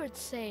secrets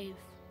safe.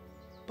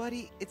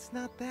 Buddy, it's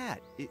not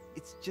that.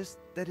 It's just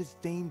that it's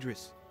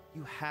dangerous.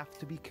 You have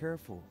to be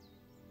careful.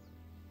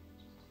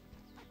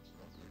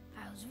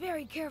 I was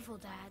very careful,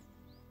 Dad.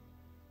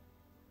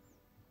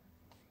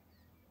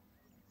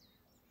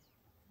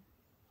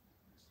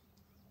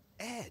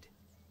 Ed,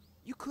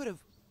 you could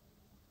have...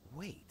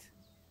 Wait.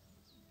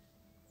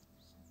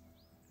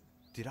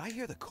 Did I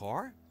hear the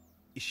car?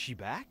 Is she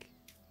back?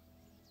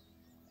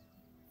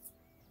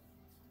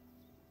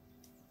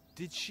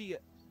 Did she...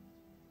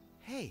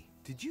 Hey,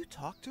 did you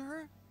talk to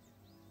her?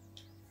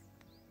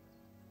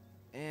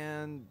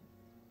 And...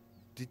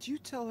 Did you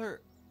tell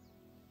her...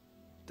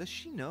 Does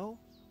she know?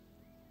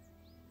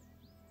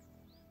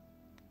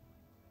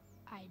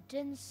 I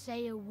didn't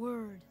say a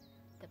word.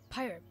 The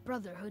Pirate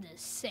Brotherhood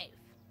is safe.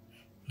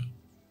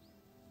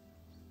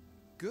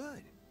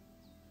 Good.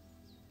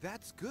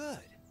 That's good.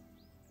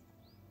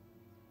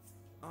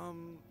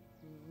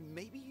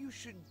 Maybe you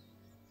should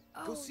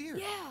go see her.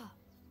 Yeah.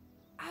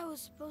 I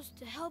was supposed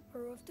to help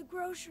her with the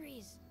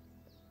groceries.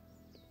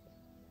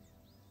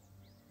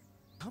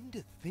 Come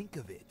to think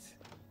of it,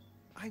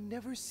 I've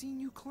never seen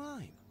you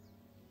climb.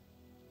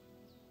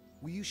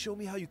 Will you show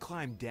me how you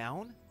climb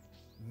down?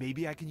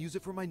 Maybe I can use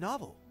it for my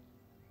novel.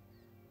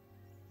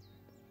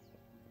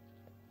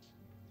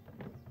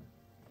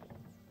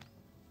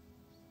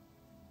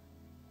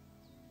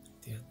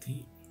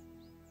 Hati-hati.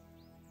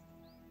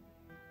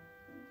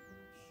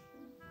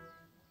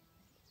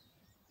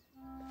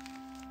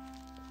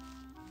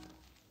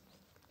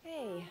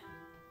 Hey,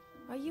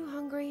 are you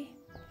hungry?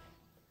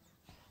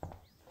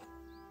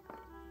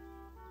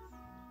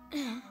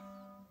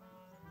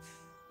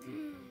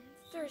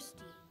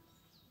 Thirsty.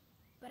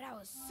 But I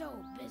was so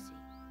busy.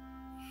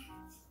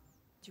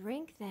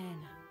 Drink then.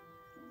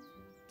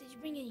 Did you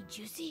bring any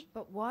juicy?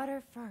 But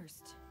water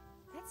first.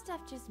 That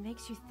stuff just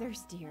makes you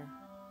thirstier.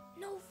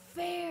 No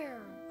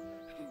fair.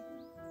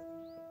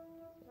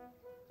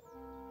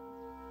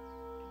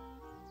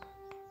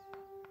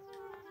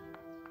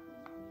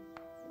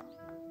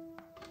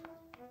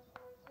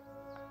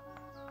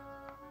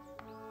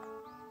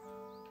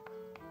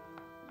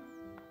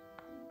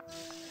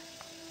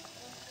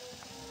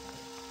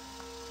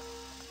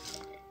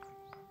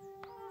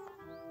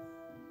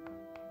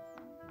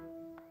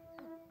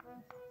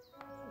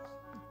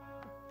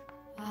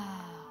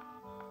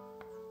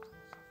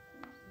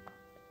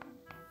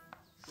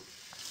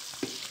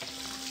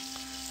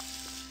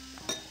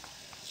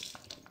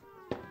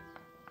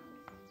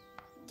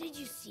 Did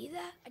you see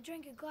that? I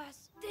drank a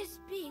glass this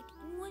big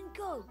in one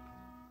gulp.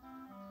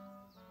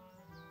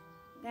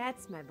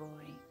 That's my boy.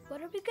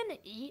 What are we gonna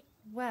eat?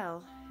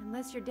 Well,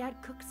 unless your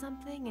dad cooked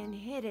something and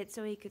hid it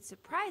so he could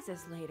surprise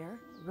us later.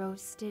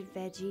 Roasted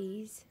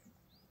veggies.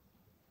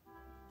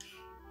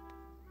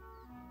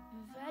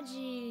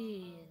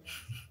 Veggies.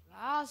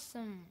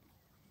 Awesome.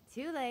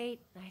 Too late.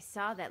 I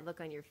saw that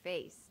look on your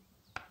face.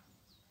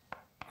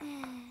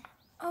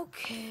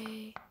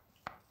 Okay.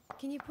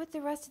 Can you put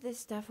the rest of this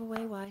stuff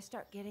away while I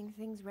start getting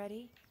things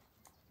ready?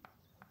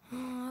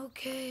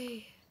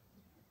 Okay.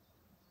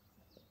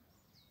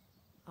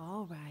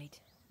 All right.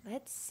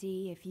 Let's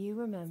see if you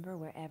remember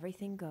where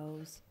everything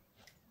goes.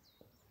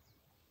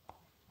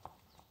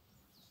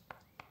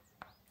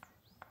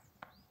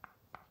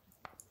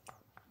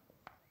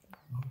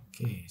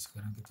 Oke,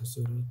 sekarang kita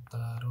suruh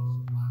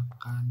taruh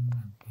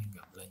makanan.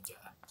 Enggak,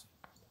 belanjaan.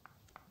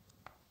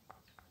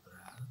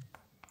 Berat.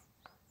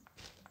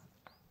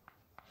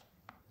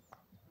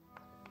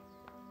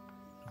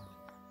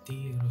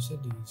 Roti harusnya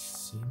di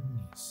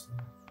sini sih.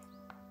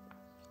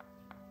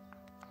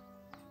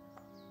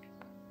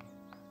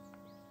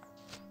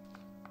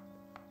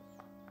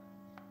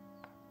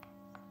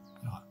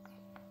 Ya.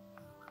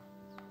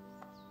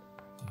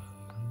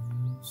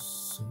 Terus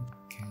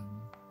sukan.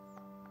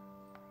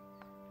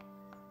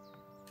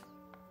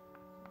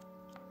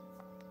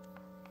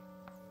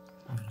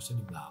 Harusnya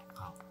di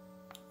belakang.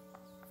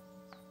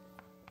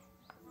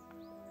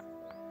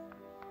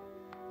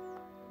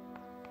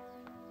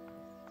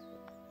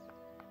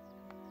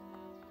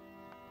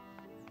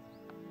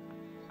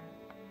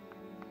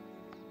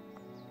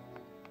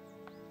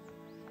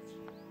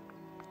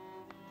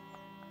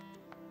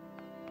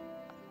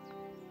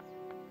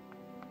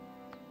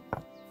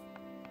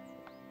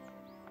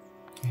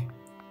 Oke,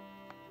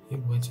 ya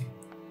buat sih.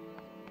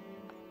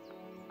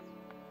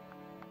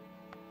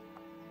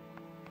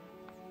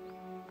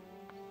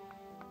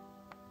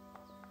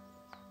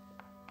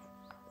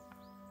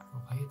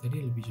 Kayaknya tadi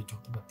lebih cocok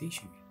tempat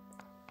tisu ya.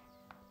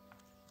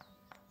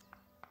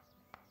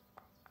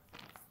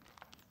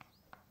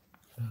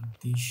 Dan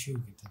tisu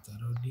kita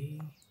taruh di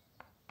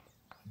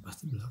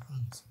pasti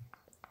belakang sih.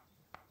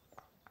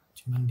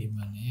 Cuman di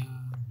mana ya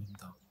belum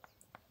tahu.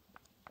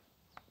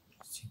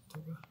 Situ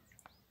kah?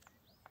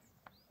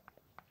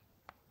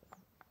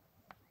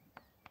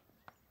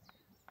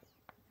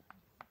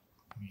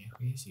 Ya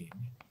kayak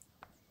sini.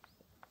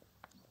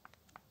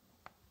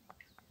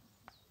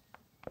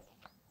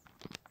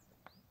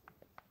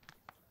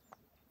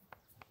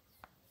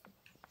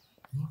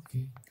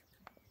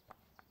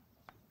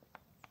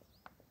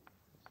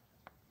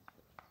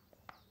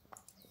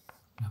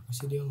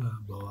 Masih dia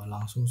nggak bawa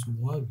langsung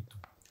semua gitu.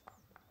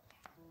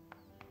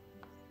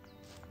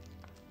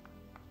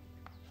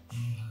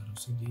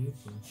 Harusnya dia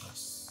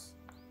kulkas.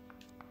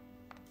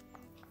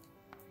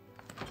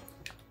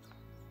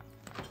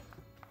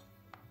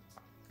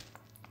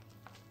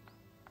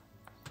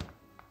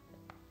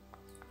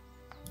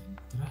 Yang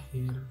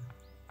terakhir.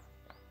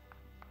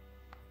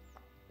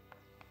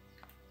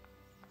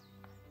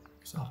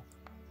 Bisa?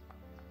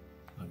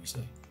 Nggak bisa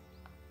ya?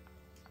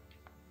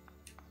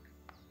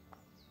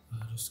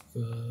 Harus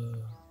ke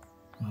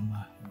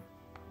mama.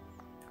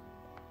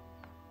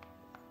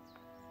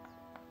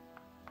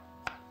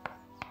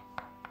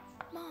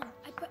 Mom,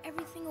 I put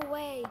everything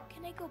away.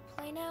 Can I go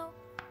play now?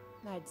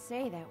 I'd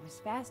say that was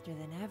faster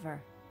than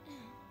ever.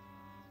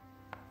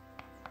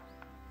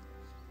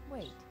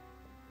 Wait.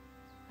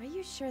 Are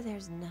you sure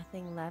there's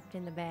nothing left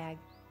in the bag?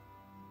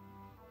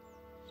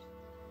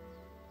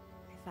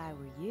 If I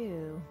were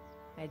you,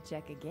 I'd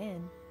check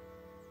again.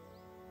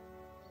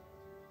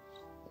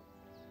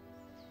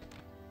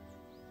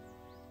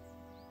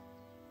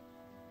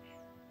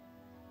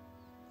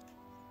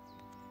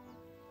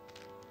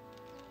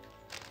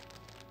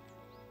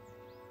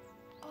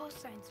 All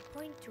signs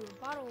point to a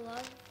bottle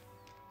of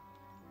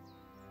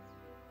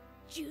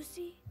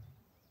juicy.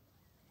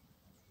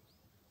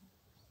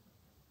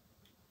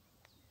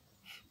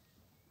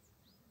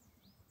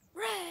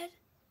 Red.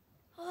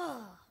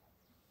 Oh.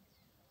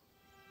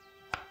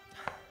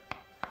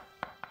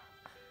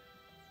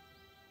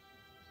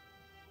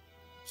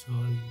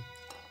 Sorry.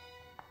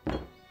 Give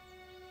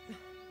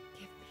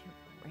me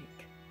a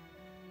break.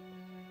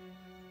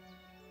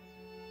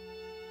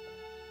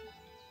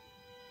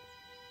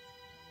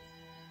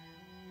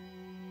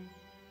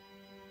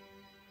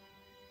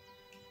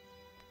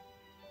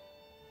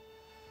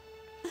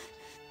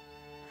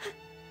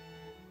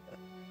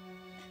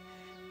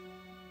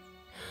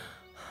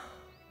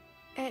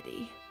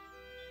 Eddie.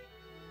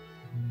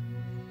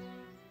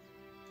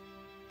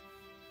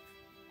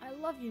 I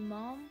love you,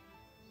 Mom.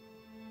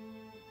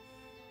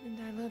 And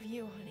I love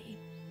you, honey.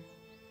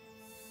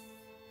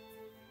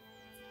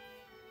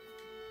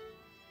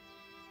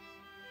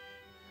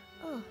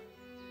 Oh,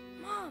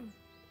 Mom,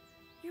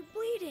 you're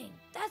bleeding.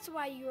 That's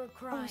why you were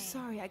crying. oh,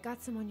 sorry. I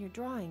got some on your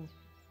drawing.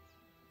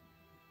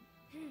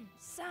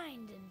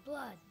 Signed in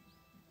blood.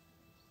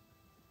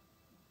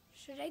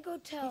 Should I go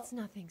tell? It's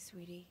nothing,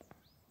 sweetie.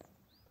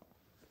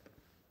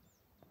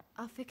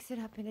 I'll fix it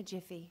up in a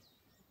jiffy.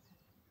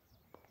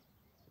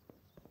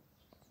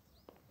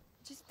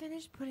 Just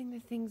finish putting the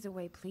things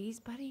away, please,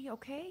 buddy,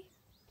 okay?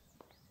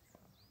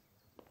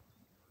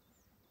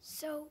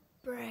 So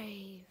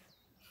brave.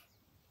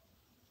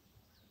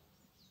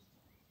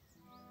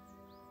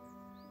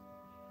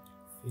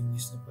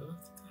 Finish na pala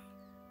kita.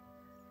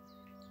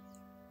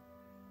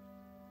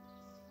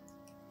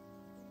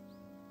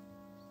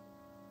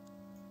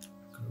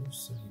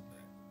 Grocery bag.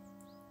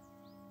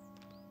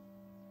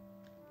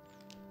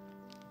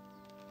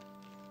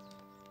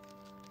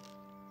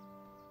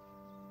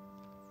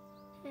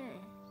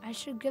 I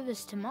should give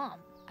this to Mom.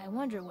 I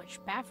wonder which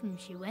bathroom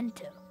she went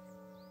to.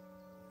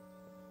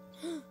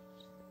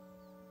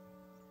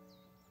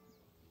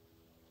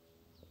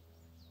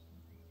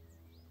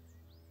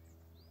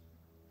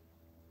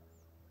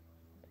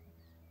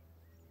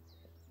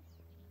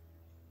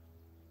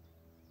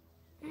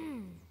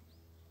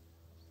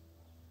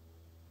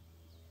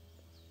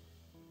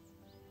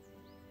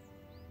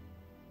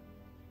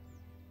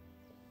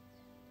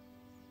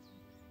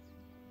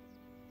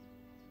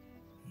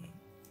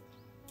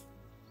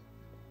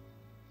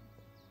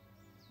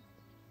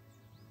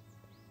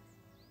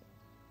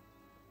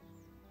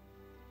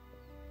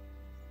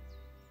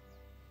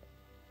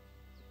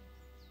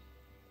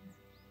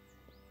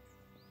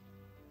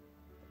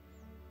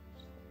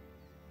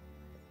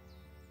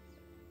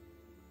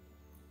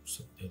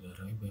 Buset,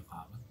 darahnya banyak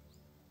banget.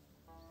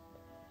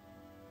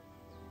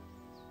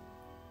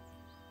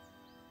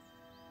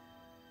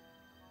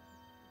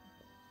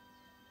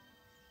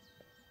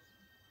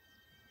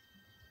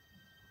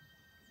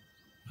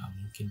 Nggak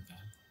mungkin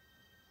kan?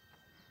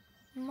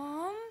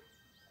 Mom?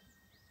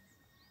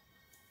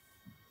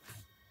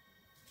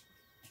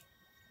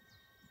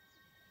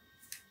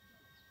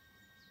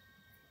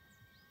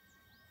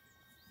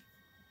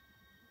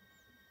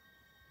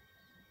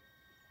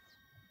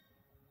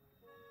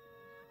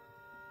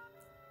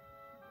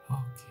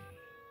 Oke.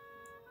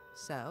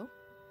 So,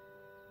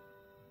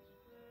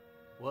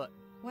 What?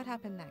 what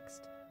happened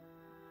next?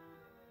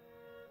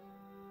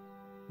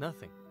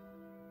 Nothing.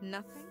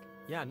 Nothing?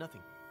 Yeah,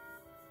 nothing.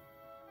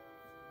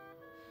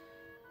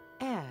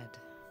 Ed,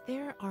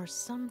 there are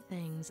some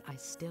things I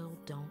still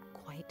don't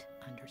quite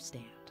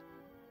understand.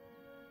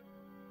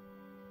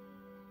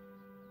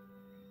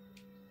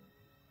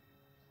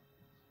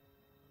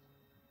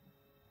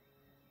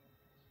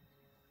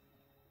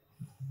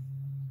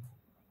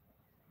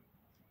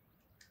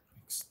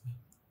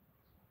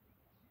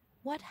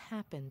 What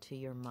happened to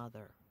your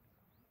mother?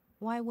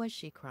 Why was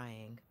she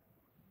crying?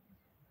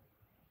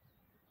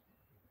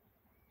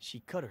 She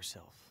cut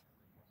herself.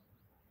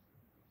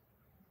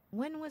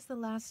 When was the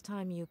last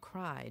time you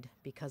cried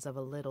because of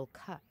a little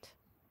cut?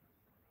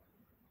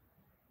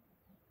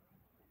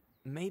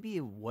 Maybe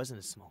it wasn't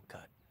a small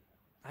cut.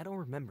 I don't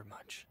remember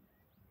much.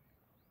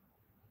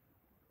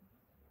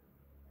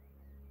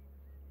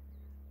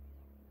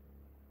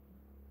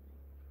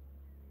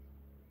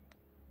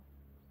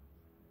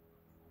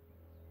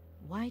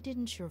 Why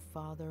didn't your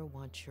father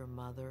want your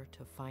mother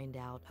to find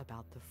out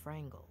about the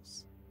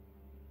Frangles?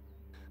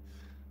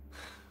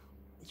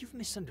 You've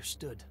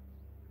misunderstood.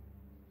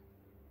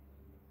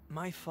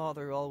 My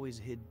father always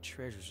hid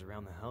treasures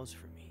around the house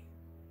for me.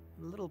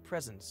 Little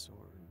presents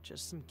or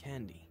just some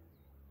candy.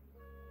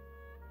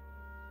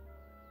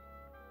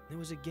 It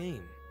was a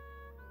game.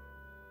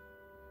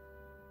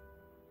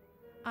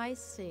 I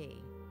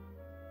see.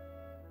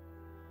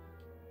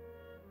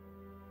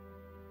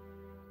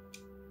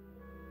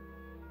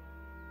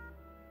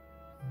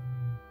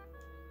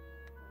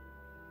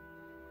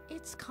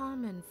 It's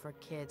common for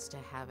kids to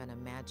have an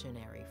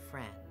imaginary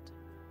friend.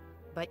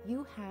 But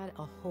you had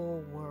a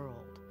whole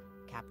world.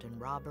 Captain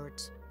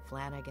Roberts,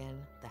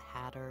 Flanagan, the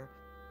Hatter,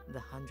 the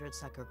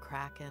Hundred-Sucker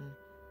Kraken,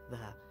 the...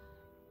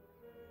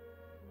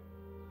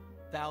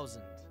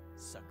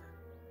 1,000-sucker.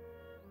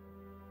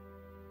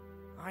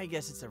 I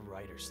guess it's a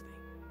writer's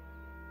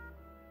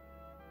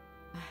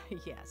thing.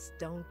 Yes,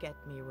 don't get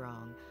me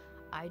wrong.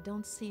 I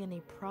don't see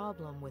any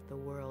problem with the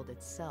world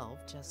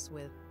itself, just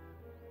with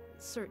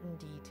certain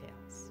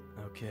details.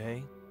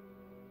 Okay.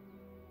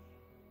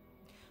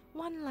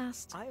 One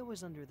last... I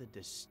was under the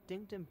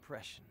distinct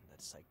impression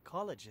that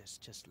psychologists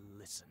just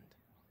listened.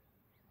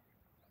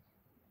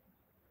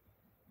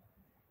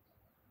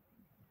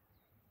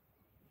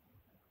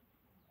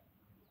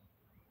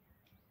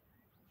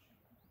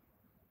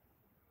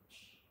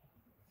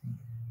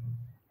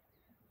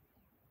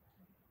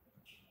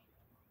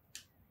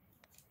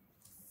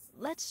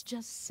 Let's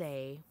just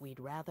say we'd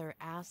rather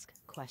ask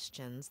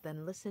questions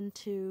than listen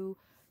to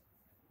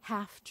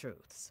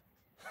half-truths.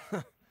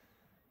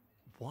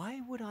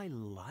 Why would I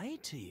lie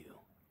to you?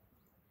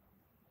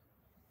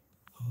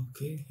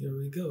 Okay, here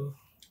we go.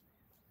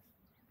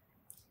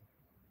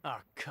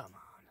 Ah, come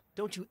on.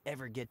 Don't you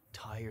ever get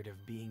tired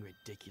of being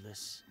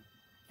ridiculous?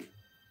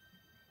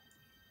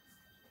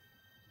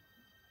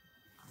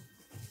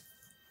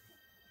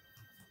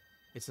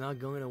 It's not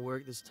going to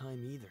work this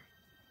time either.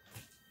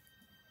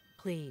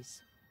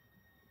 Please.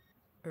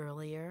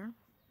 Earlier,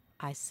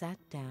 I sat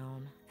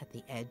down at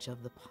the edge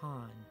of the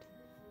pond.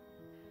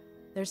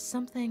 There's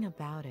something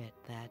about it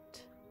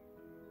that...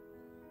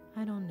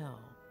 I don't know.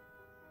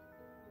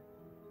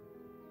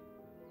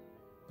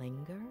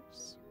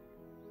 Lingers?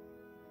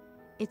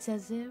 It's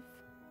as if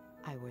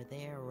I were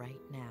there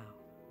right now.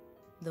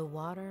 The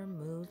water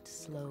moved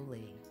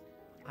slowly.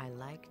 I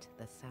liked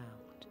the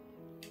sound.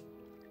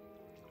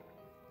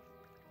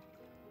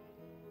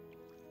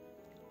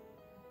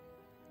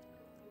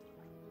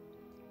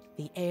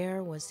 The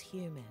air was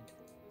humid,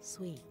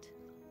 sweet.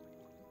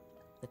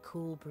 The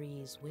cool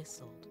breeze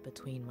whistled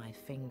between my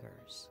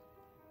fingers.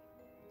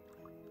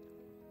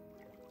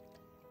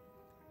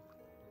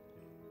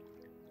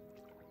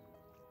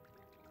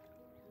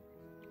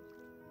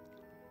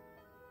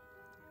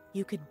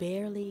 You could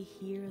barely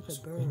hear the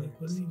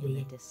birds in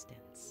the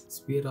distance.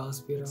 Spiral.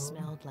 It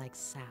smelled like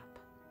sap,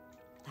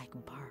 like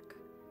bark,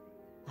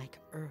 like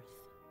earth.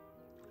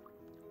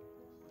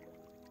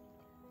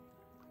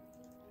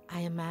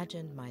 I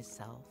imagined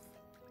myself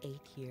 8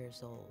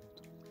 years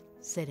old,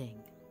 sitting,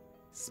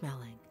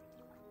 smelling,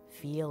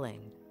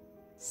 feeling,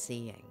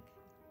 seeing.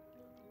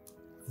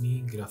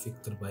 Ini grafik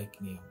terbaik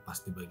nih yang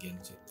pas di bagian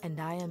situ. And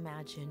I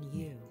imagine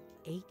you,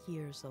 8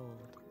 years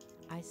old.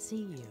 I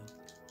see you.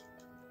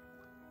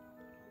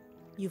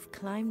 You've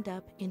climbed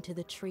up into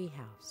the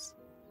treehouse.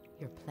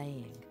 You're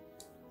playing.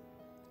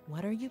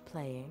 What are you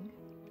playing?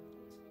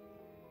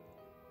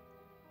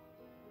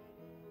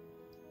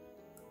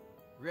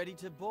 Ready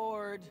to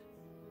board.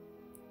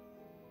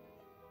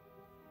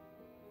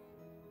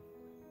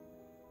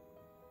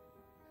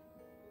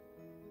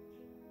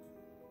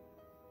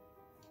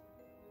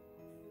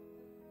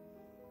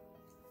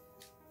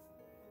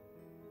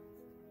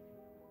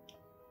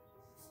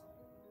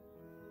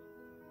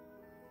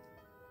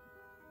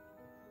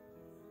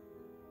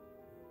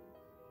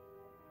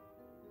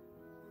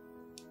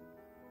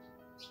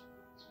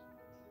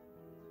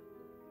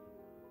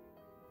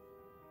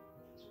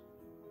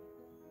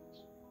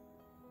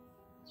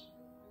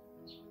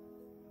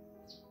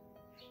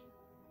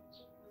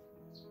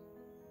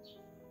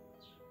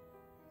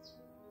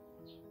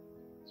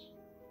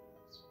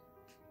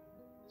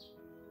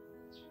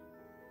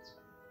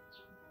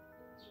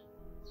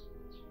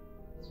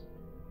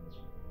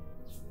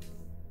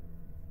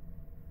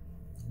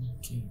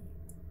 Okay.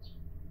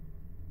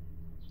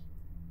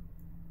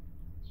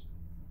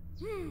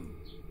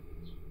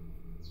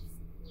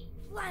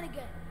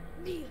 Flanagan,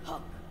 me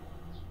Hook.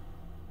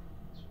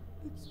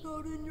 It's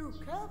not in your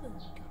cabin,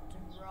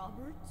 Captain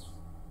Roberts.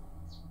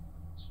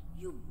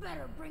 You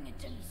better bring it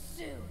to me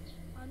soon,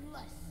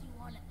 unless you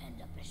want to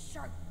end up as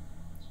shark.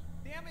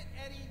 Damn it,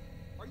 Eddie!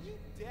 Are you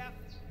deaf?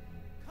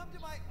 Come to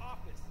my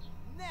office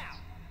now!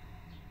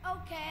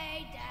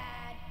 Okay,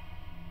 Dad.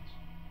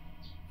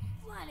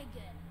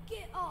 Flanagan,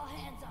 get all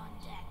hands on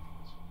deck.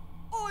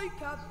 Aye,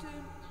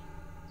 Captain.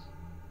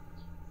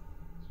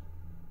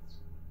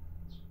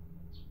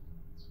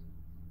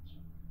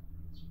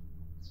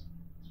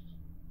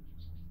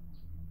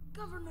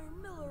 Governor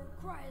Miller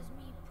requires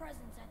me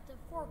presence at the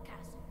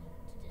forecastle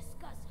to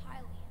discuss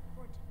highly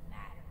important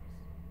matters.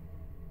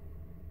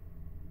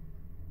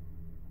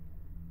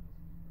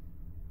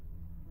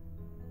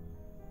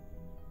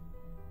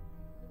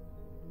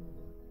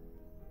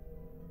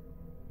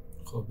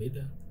 Kok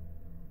beda?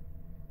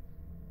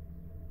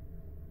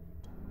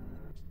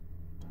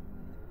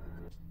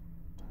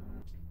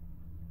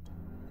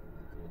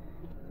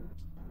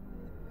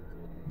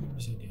 Ini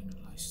bisa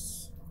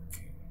dianalyze.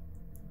 Oke.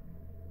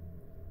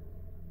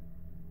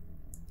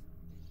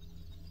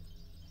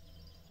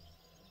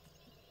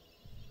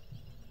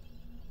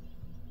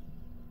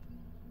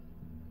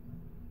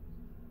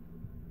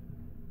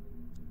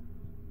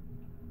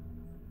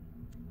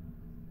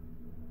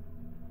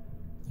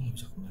 Nggak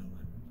bisa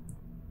kemana-mana.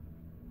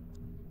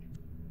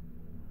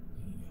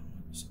 Iya,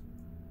 nggak bisa.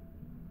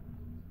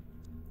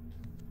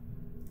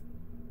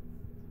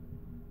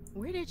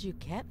 Where did you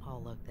get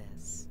all of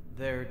this?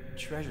 They're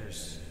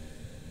treasures.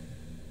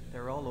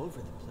 They're all over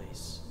the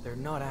place. They're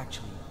not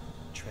actually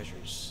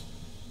treasures,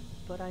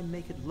 but I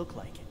make it look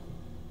like it.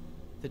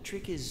 The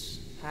trick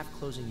is half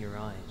closing your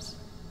eyes.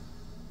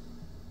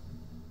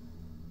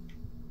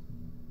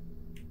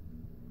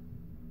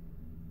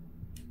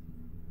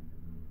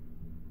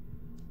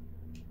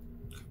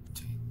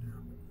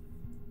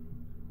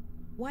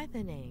 Why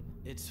the name?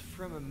 It's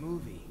from a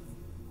movie,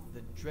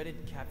 The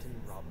Dreaded Captain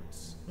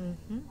Roberts.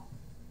 Mm-hmm.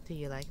 Do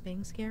you like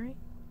being scary?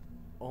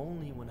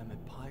 Only when I'm a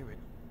pirate.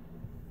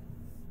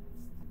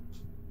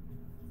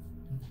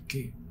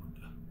 Oke,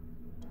 udah.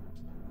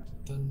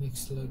 Kita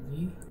next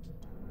lagi.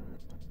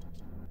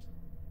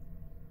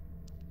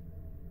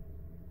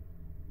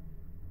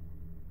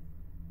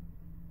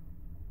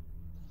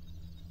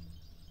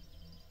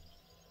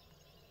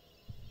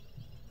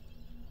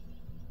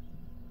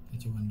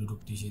 Kita cuma duduk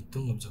di situ,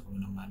 nggak bisa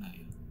kemana-mana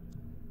ya.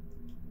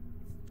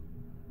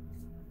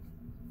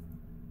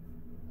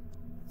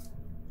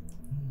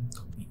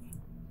 Topi.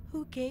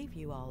 Who gave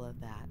you all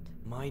of that?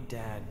 My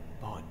dad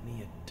bought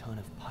me a ton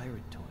of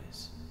pirate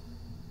toys.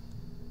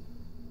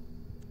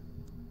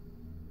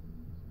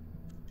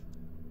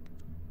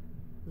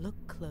 Look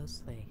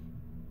closely.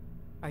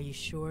 Are you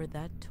sure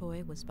that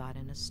toy was bought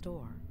in a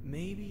store?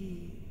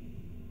 Maybe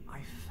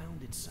I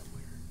found it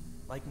somewhere,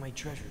 like my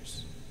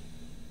treasures.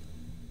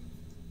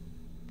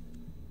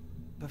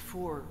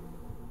 Before,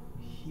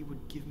 he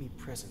would give me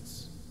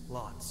presents,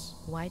 lots.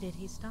 Why did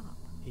he stop?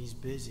 He's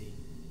busy.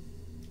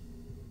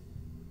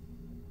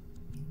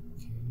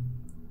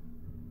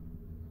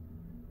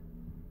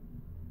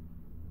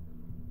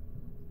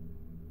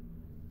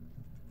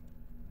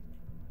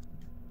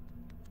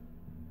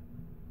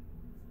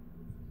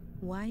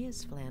 Why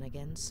is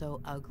Flanagan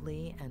so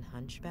ugly and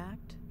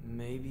hunchbacked?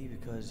 Maybe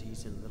because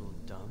he's a little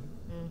dumb.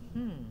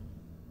 Mm-hmm.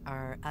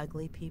 Are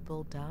ugly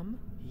people dumb?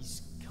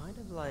 He's kind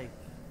of like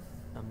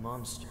a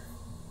monster,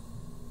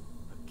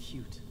 but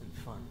cute and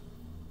fun.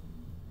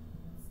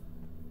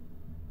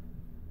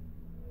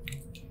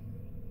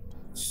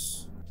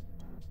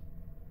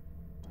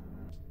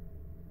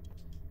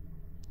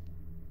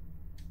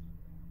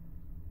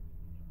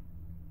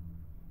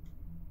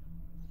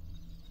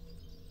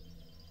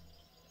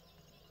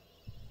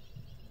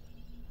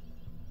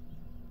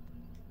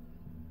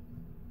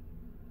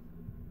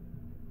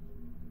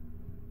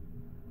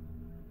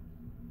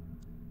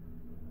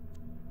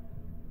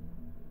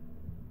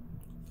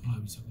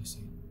 Nggak bisa ke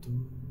situ,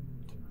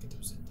 tapi kita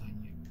bisa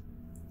tanya.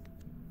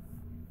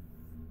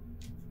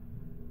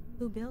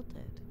 Who built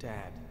it?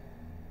 Dad.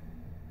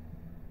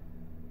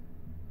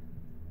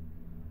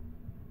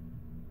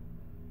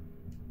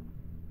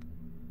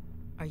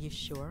 Are you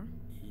sure?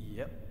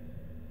 Yep.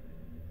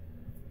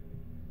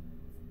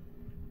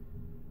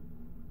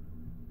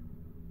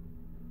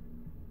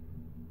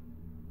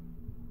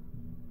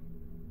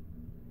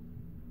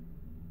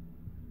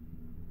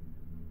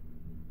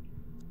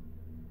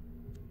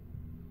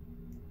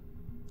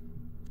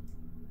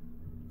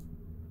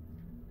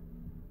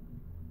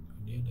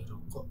 Ini ada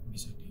rokok,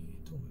 bisa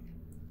dihitung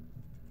nggak?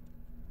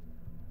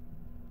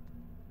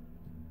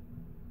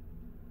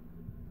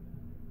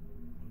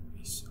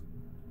 Bisa.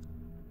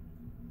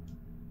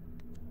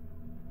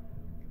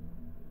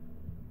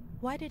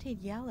 Why did he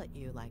yell at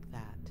you like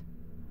that?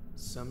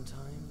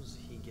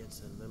 Sometimes he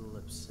gets a little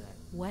upset.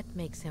 What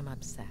makes him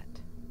upset?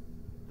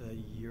 The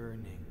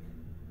yearning.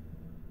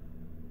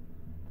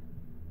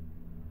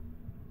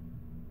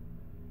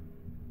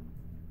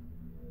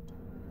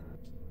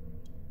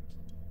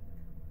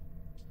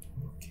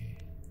 Oke.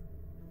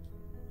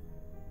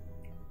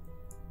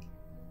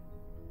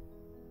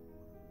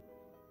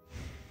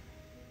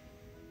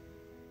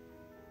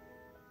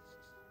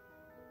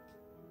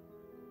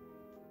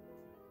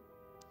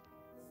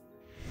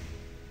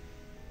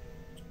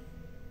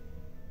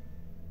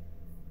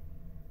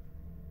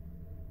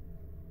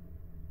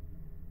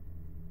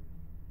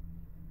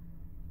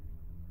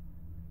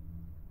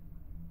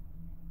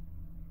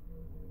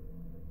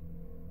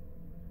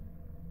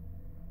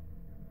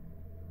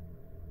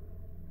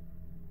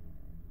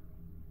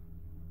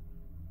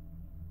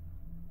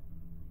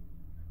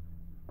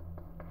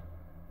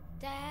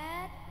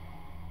 Dad?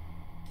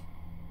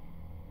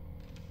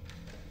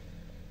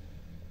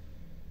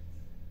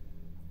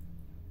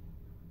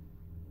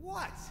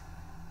 What?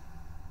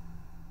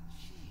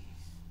 Jeez.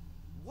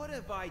 What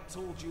have I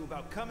told you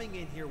about coming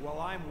in here while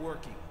I'm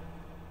working?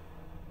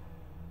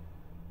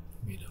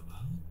 Beda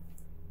banget.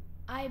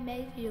 I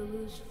make you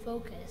lose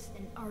focus,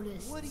 and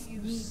artists What do you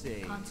need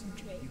say? to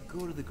concentrate. You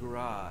go to the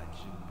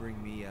garage and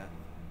bring me a...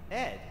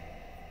 Ed,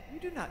 you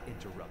do not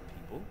interrupt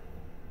people.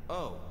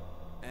 Oh,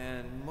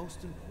 and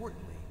most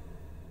importantly,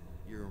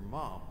 your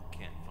mom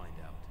can't find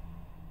out.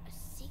 A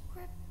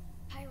secret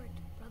pirate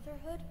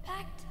brotherhood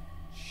pact?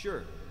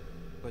 Sure,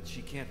 but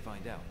she can't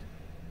find out.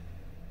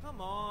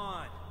 Come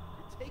on,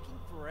 you're taking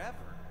forever.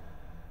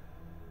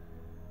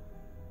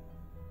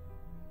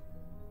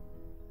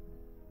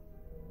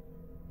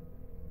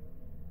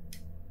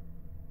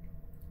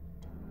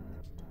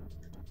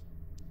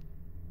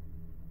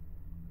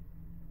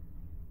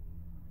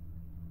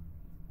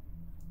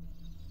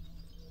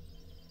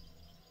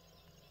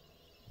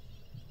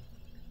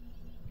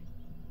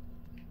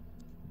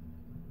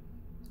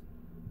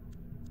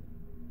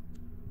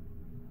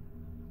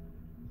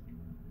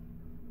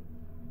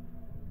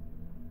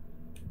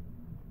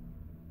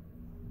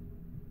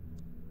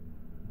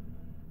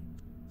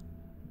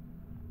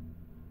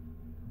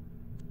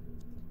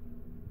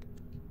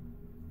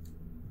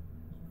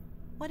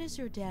 What is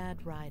your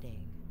dad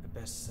writing? A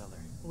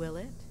bestseller. Will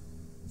it?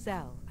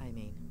 Sell, I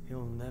mean.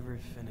 He'll never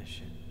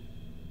finish it.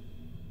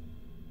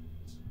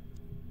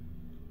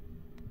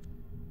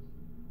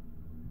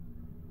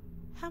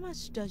 How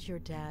much does your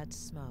dad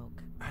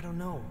smoke? I don't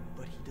know,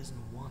 but he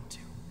doesn't want to.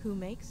 Who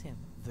makes him?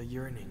 The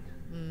yearning.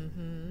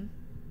 Mm-hmm.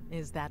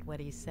 Is that what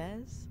he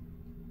says?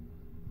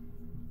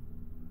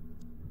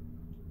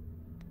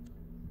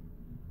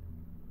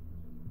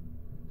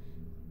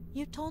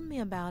 You told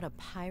me about a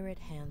pirate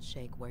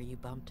handshake where you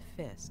bumped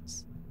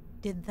fists.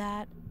 Did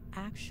that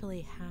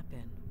actually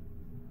happen,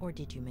 or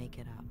did you make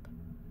it up?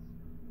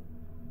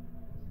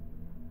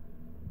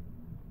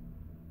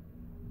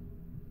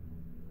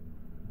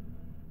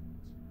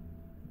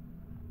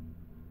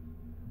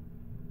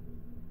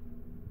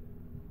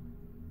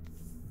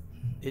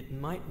 It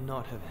might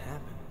not have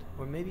happened,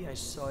 or maybe I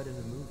saw it in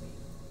a movie.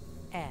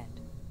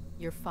 Ed,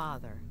 your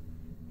father,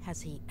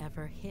 has he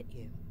ever hit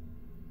you?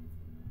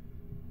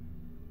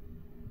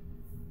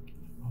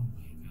 Oh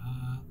my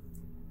god.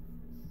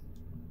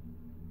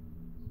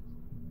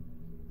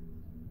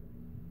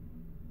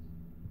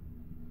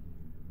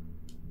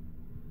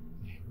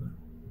 Never.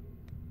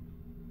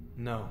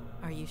 No.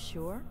 Are you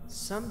sure?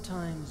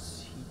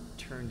 Sometimes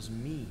he turns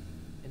mean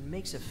and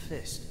makes a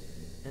fist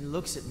and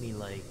looks at me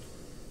like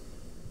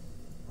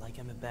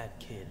I'm a bad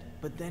kid.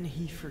 But then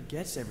he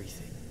forgets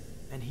everything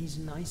and he's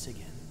nice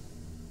again.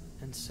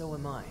 And so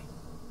am I.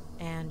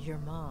 And your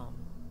mom,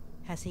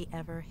 has he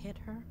ever hit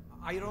her?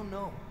 I don't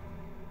know.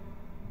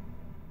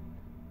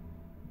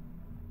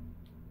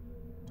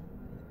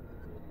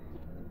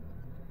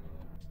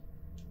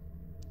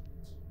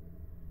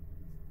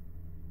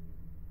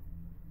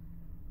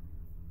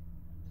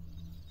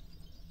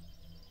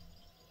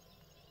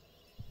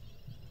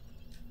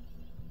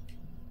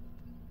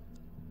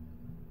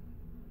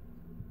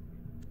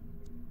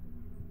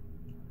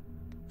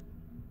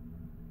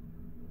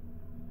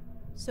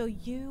 So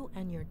you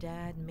and your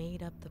dad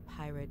made up the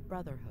pirate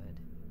brotherhood?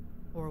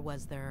 Or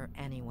was there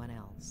anyone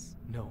else?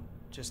 No,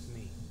 just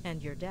me.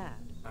 And your dad?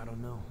 I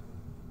don't know.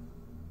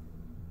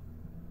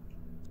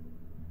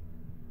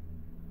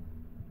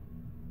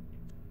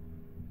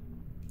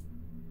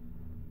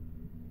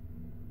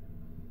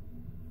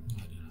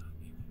 Nggak ada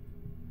lagi.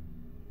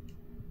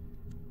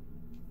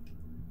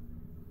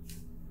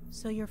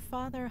 So your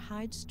father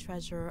hides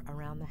treasure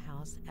around the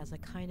house as a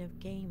kind of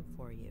game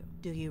for you.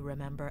 Do you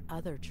remember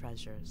other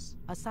treasures,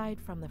 aside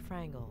from the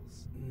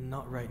Frangles?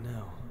 Not right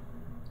now.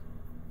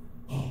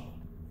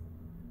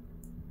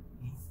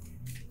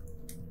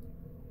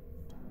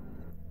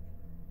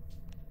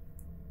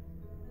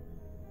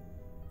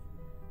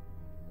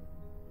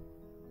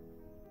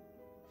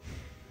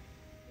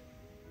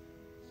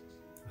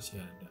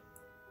 Masih ada.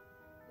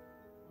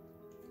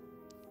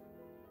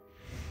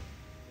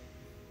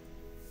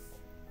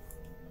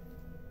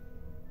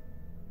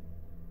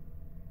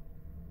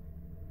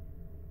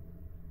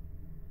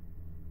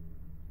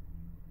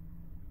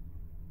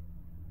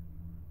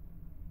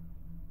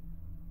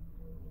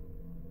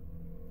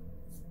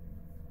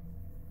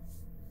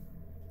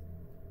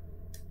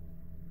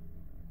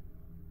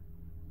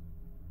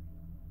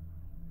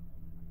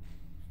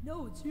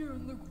 No, it's here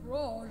in the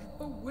garage,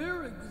 but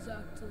where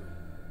exactly?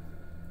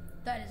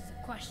 That is the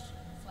question,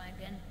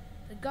 Flangan.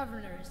 The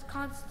governor is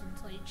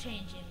constantly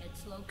changing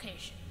its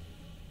location.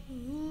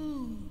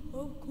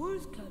 Of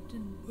course,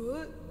 Captain,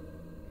 but...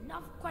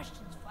 Enough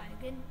questions,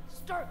 Flanagan.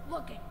 Start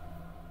looking.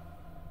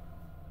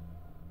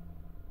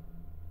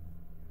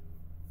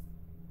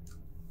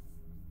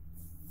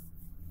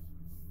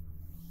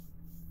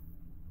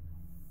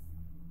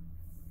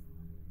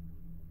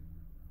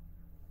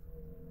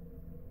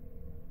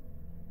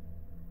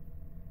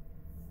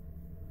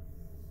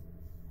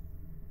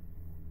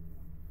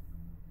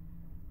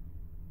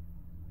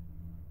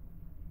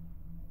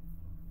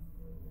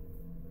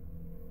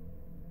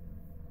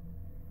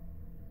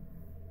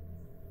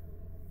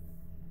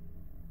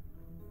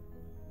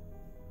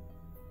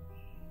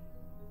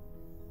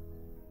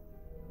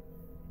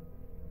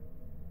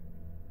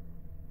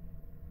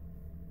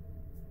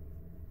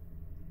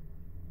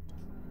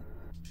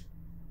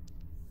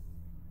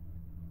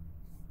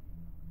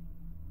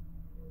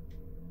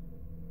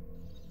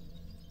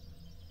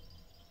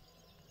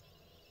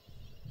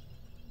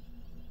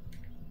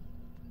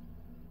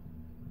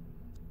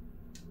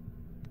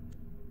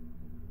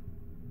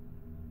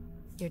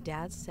 Your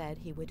dad said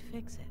he would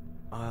fix it.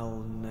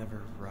 I'll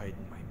never ride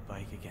my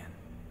bike again.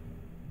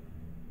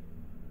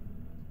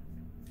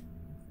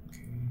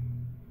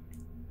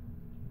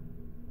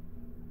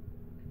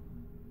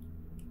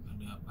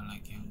 Ada apa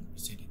lagi yang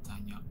bisa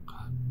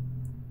ditanyakan?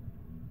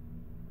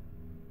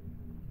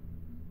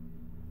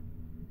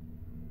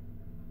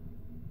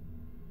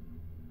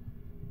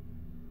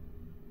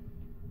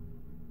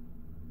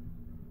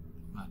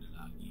 Nggak ada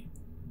lagi.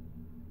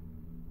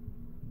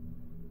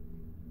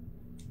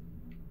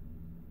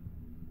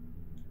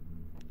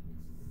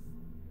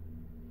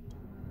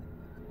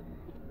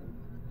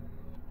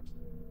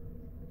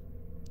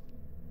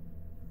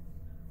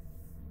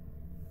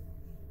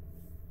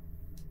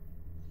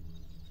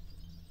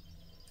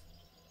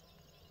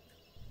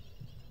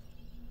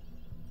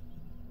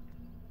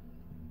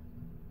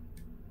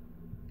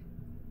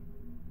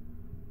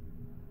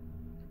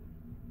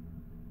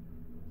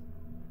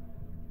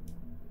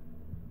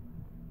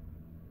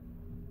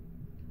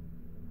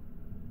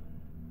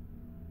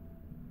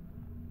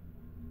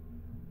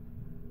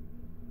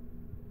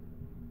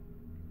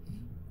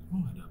 Oh,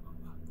 nggak ada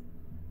apa-apa.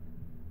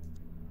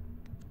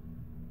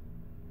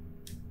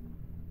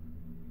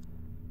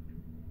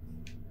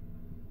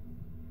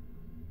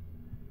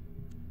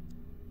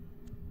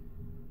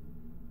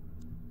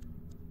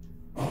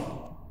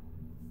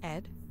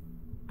 Ed,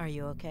 are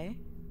you okay?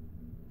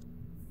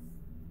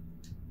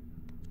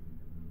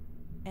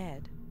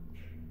 Ed,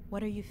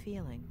 what are you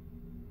feeling?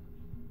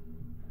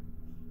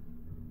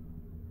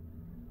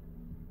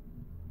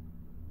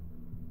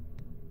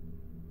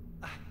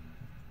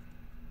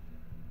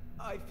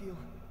 I feel...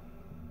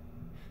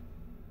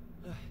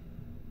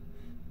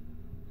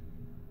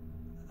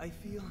 I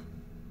feel...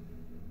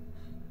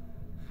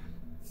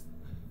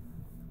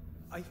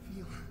 I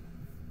feel...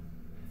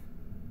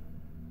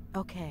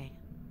 Okay.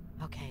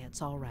 Okay,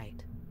 it's all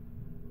right.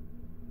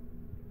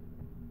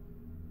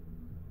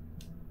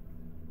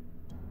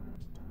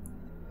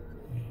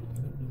 Ini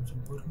belum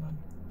sempurna.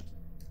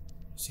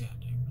 Masih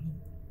ada yang belum.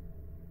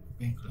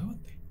 Apa yang kelewat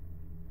ya?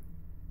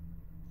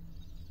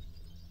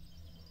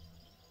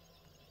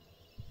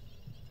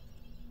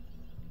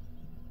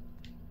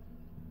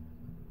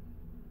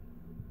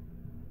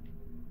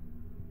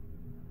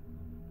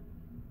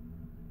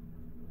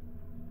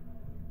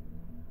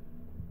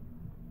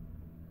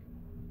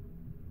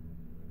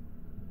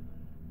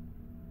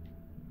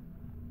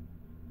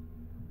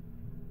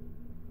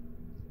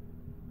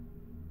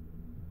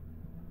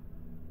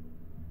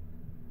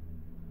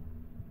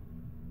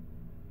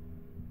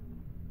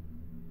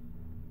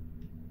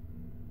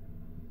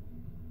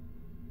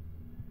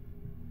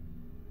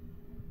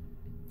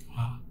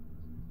 Hah?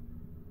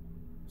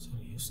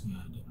 Serius nggak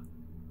ada?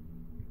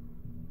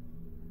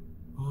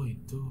 Oh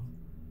itu.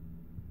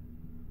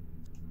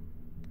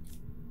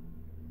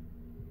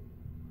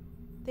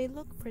 They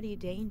look pretty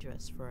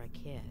dangerous for a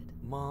kid.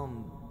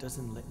 Mom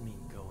doesn't let me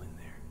go in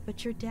there.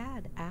 But your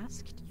dad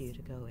asked you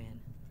to go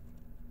in.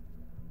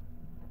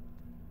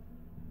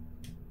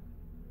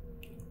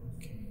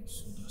 Oke,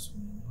 sudah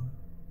semua.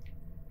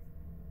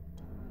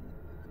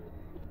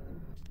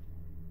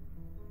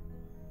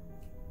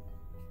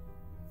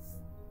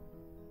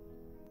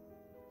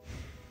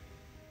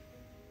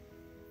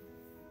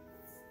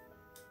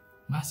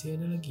 Masih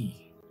ada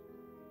lagi.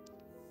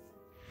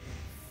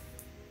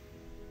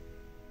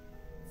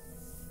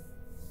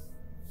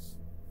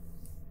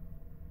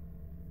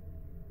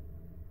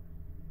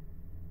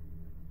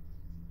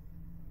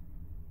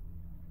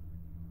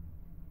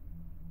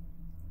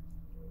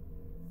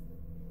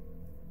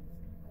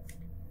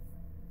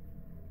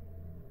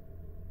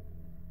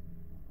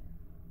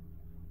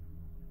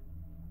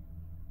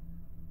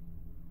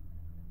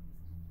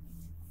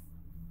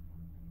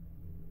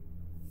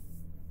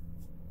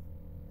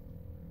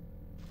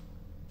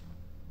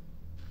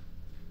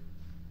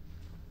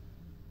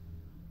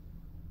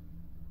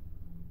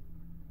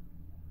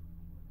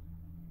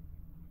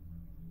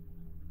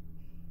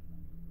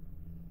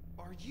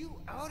 Are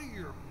you out of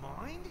your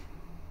mind?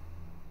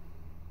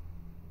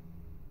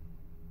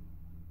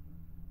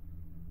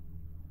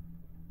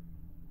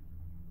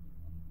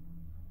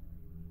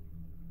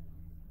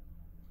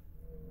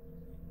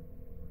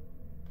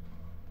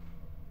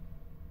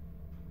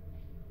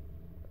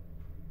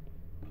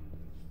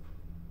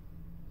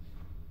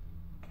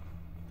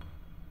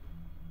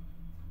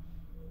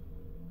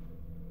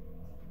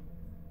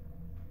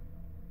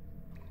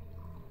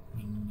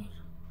 Benar.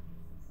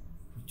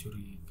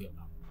 Curiga.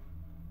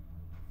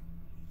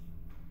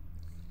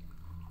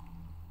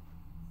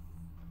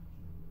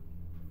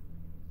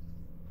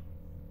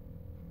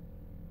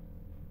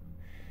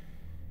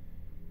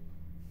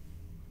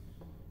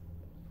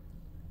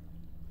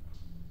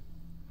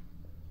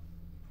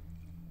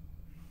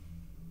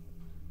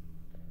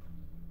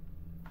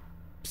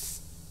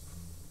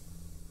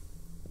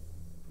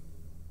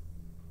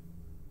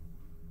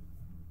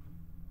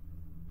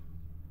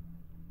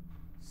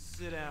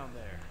 Sit down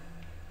there.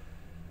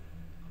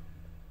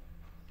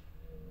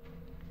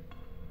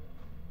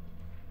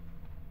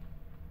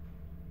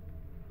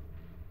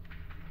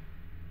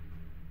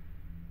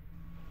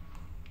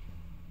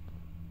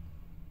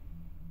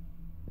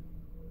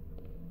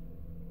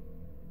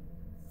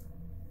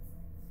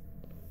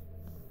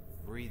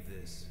 breathe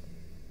this.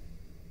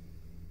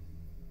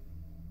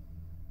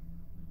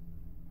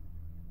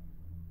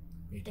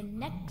 The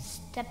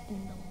next step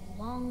in the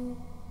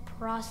long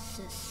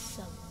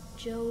process of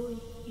Joe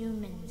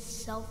human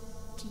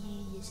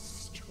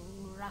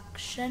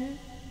self-destruction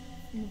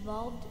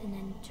involved an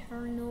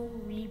internal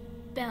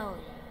rebellion.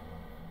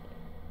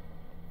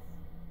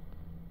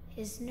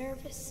 His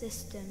nervous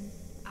system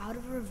out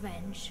of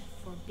revenge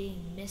for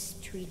being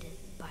mistreated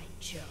by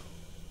Joe.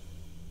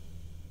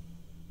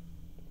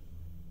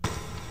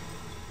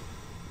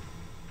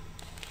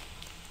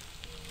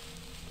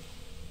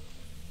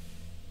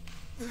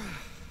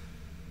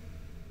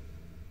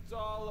 It's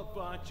all a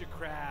bunch of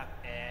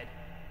crap, Ed.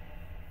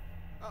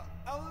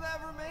 I'll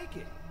never make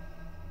it.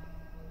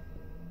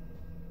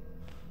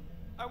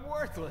 I'm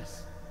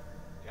worthless.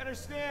 You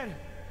understand?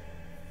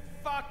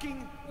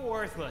 Fucking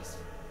worthless.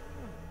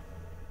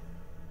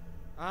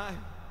 I'm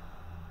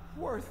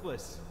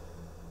worthless.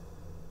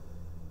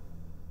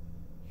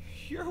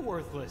 You're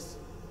worthless.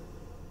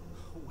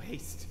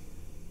 Waste.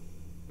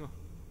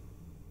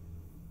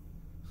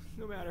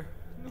 No matter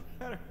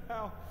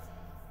how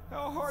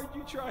hard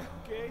you try,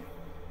 okay?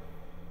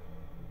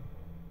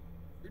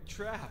 You're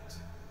trapped.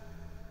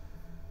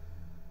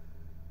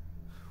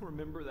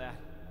 Remember that.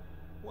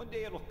 One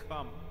day it'll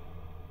come.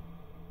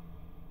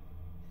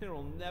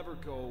 It'll never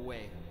go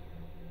away.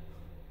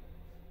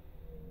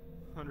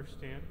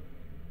 Understand?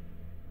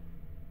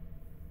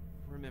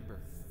 Remember.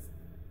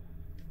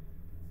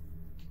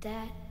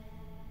 Dad,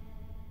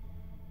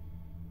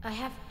 I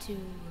have to.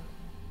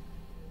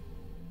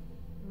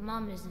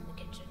 Mom is in the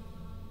kitchen.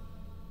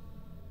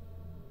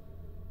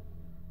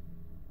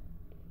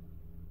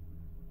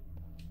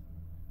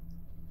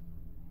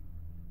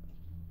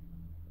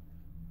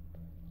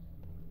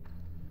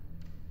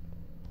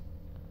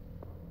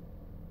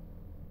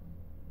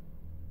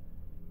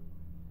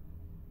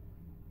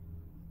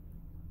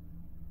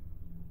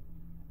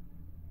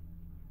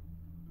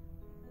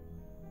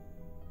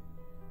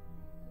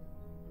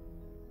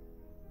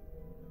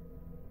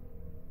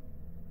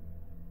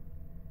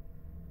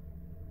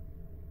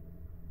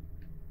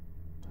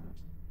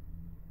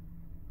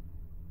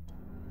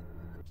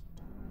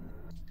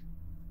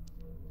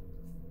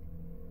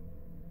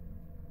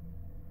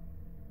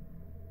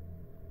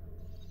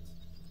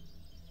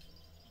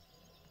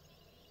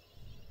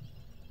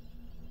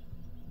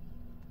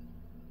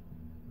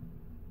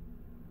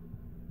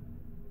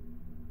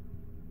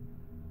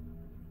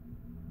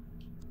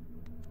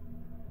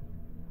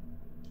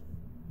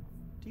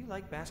 Do you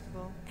like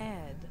basketball?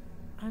 Ed,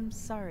 I'm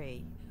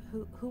sorry.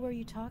 Who are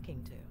you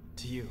talking to?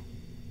 To you.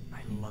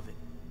 I love it.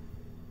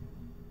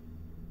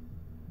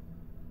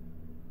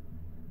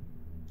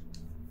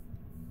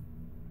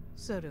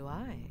 So do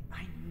I.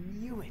 I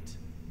knew it.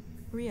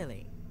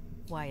 Really?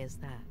 Why is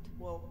that?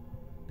 Well,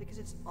 because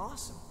it's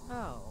awesome.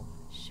 Oh,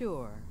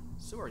 sure.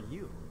 So are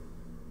you.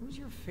 Who's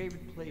your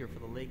favorite player for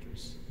the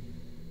Lakers?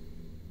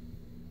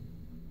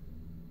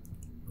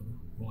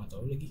 Gue gak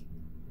tahu lagi.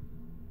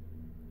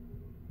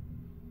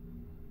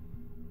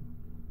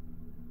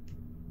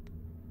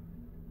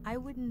 I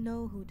wouldn't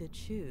know who to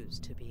choose,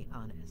 to be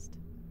honest.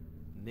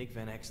 Nick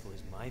Van Exel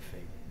is my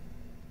favorite.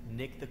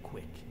 Nick the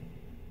Quick.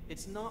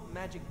 It's not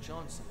Magic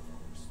Johnson, of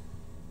course.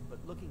 But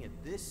looking at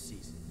this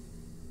season...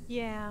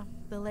 Yeah,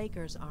 the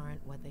Lakers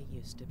aren't what they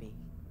used to be.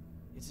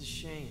 It's a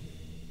shame.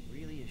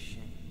 Really a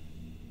shame.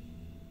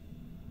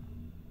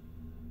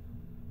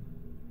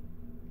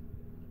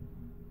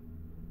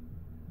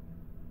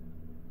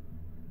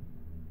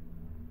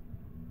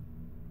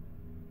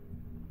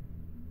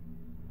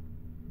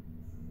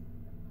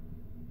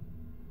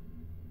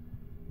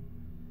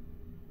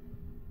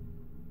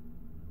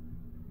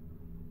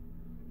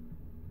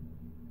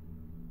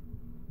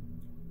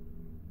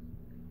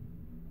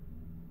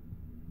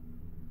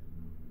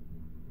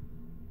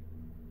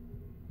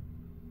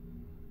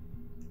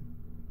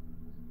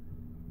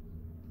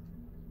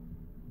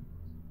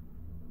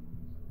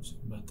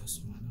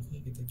 Batas mana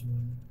kayak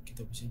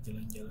kita bisa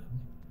jalan-jalan.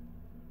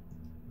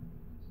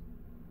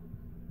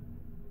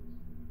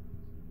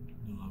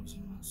 Udah nggak bisa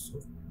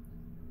masuk.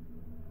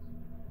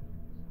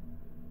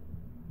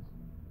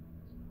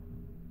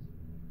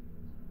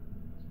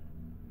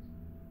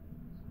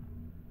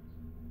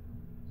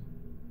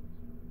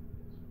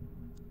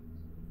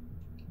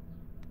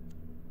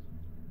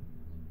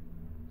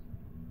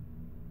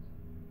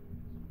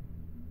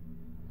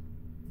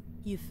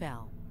 You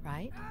fell,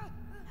 right?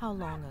 How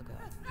long ago?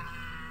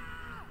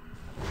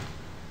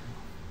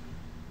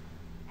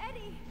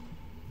 Eddie!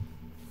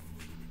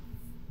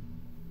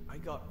 I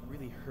got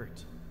really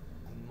hurt,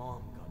 and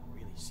Mom got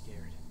really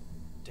scared.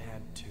 Dad,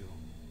 too.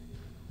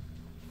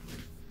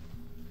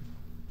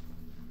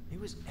 It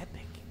was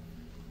epic.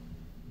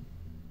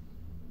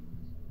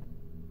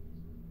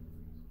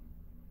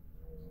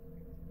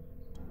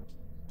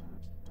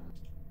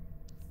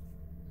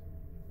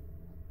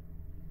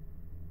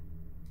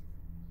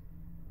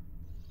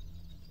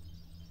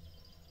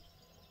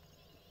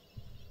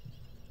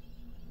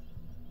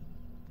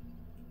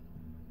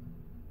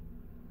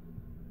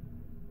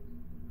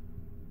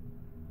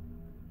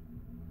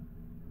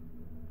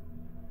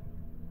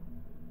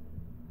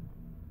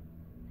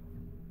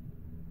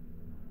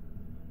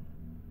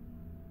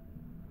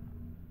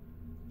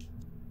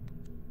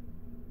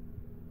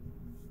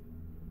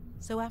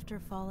 So after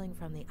falling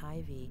from the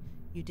ivy,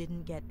 you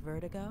didn't get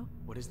vertigo?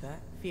 What is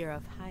that? Fear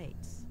of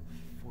heights.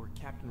 For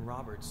Captain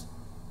Roberts,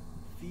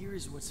 fear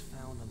is what's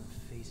found on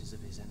the faces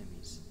of his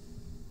enemies.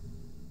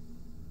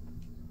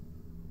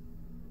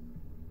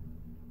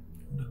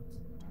 Udah.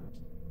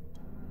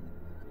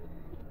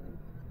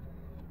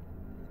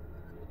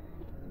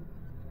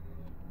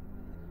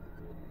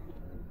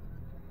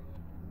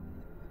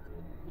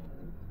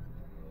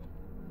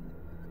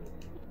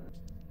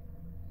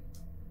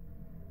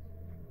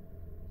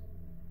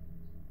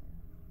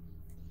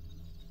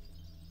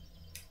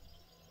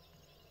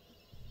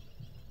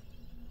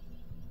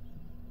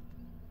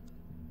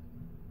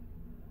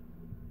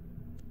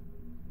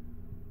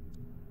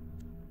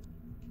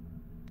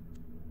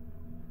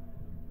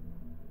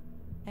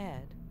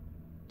 Ed,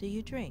 do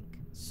you drink?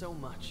 So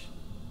much.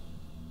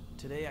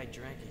 Today I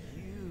drank a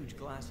huge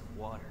glass of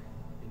water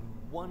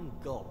in one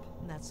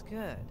gulp. That's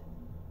good.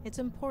 It's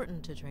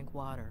important to drink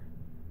water.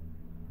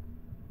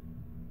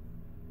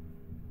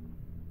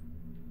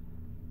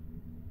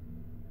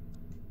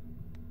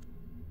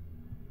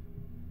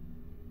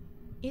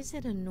 Is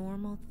it a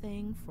normal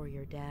thing for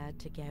your dad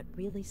to get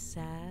really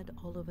sad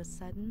all of a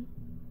sudden?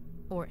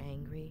 Or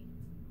angry?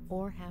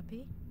 Or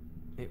happy?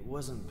 It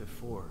wasn't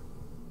before.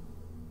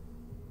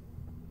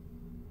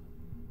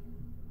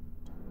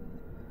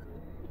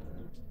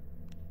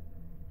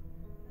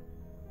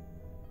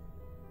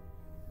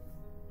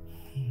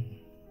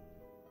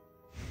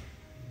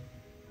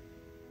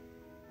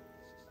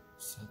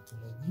 Satu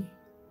lagi.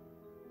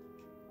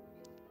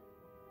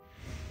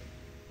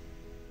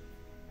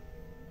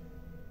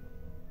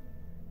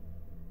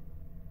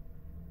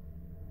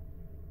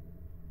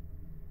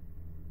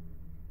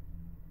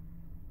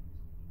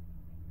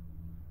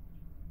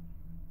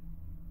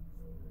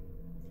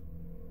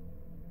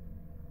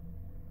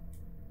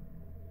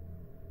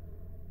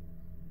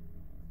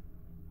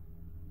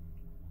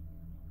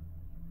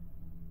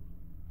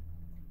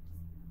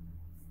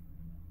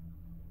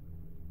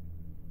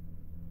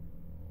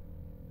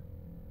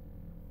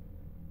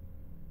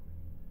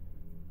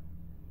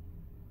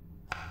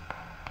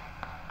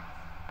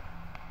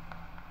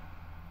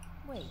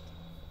 Wait.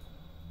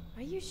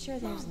 Are you sure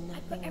there's Mom, I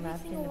put nothing left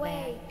everything in the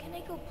away. bag? Can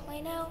I go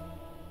play now?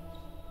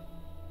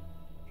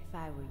 If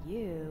I were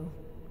you,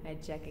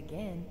 I'd check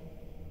again.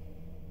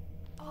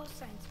 All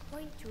signs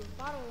point to a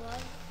bottle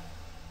of...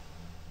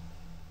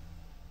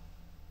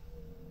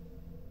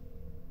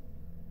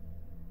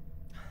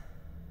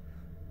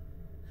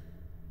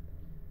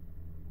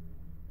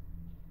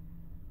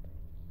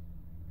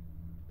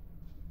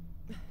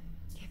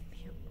 Give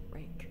me a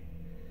break.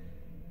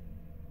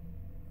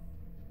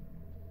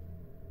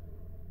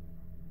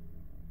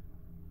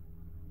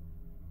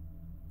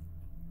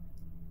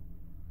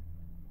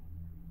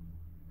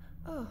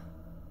 Oh,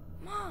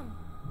 Mom,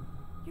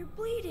 you're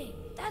bleeding.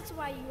 That's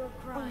why you were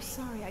crying. oh,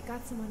 sorry. I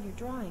got some on your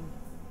drawing.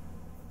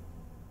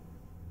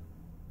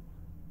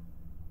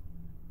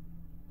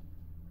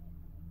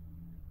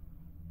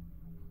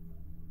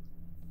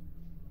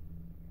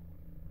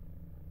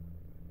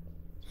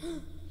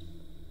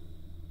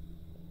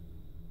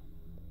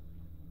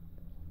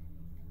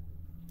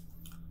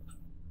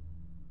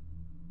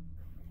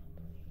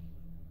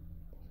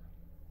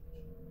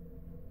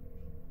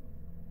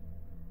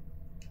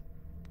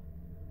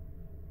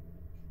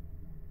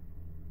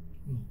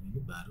 Ini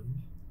baru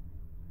nih.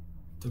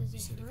 Itu Does it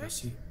bisa hurt?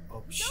 dikasih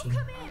option. Don't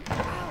come in!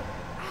 Ow!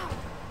 Ow!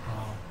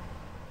 Wow.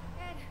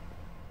 Ed!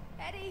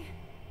 Eddie!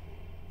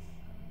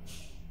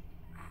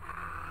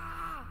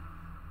 Ah!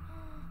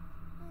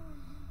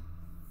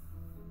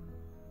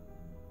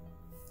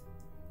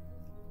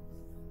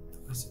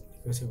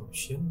 Dikasih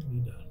option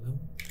di dalam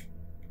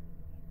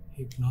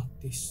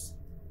hipnotis.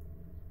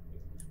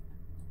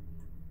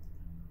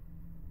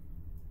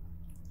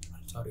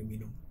 Sorry,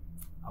 minum.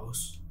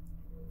 Haus.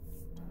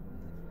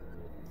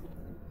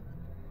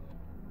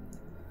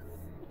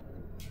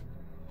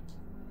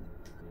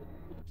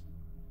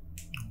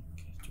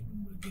 Oke, cuma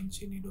bagian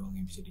sini doang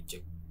yang bisa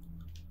dicek.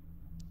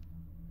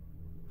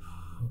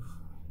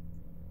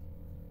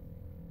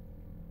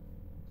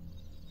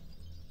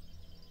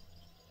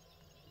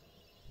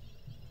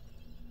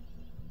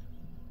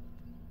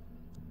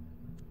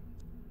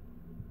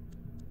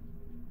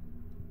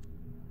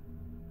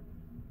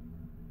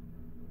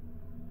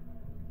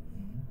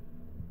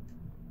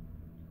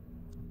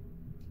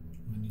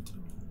 Menit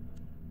dulu.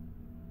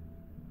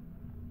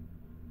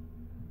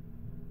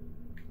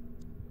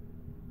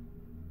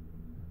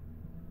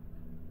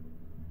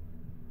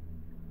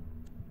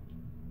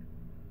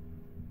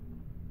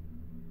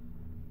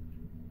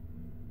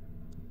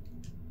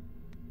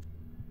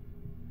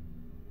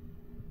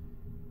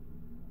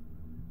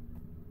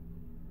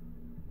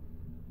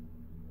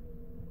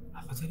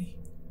 Apa tadi?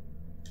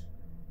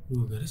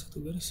 2 garis,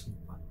 1 garis,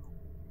 lupa.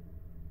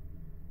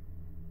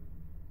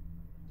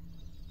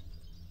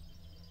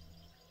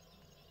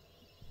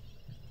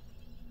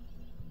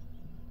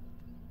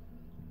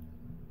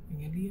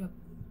 Pengen lihat.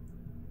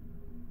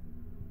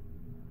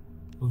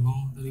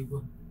 Bengong tadi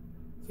gua.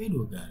 Kayak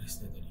 2 garis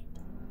deh tadi.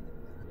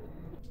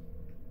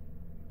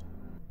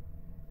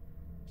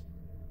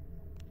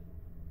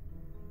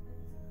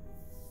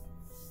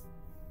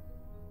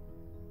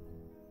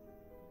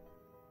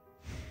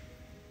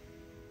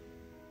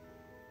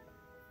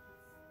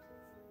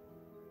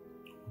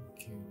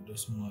 Oke, udah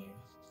semua ya.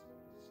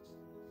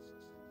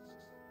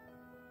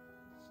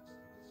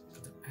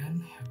 Kata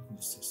and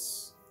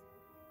hypnosis.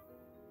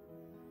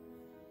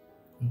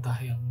 Entah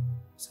yang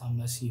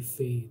sama si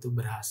V itu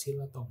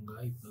berhasil atau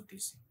enggak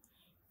hipnotisnya,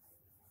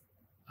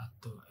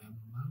 atau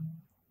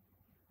emang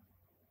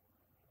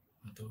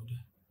atau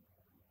udah.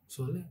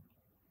 Soalnya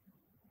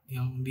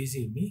yang di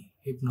sini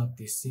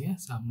hipnotisnya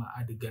sama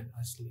adegan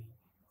asli,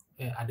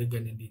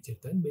 adegan yang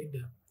diceritain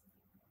beda.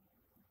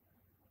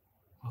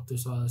 Waktu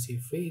soal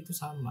si V itu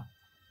sama.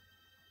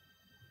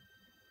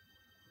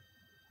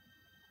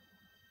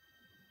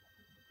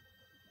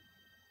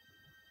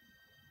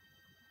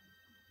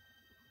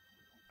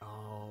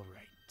 All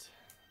right.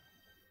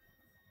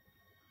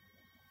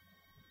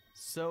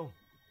 So,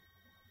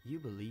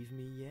 you believe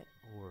me yet,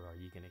 or are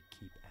you gonna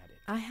keep at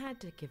it? I had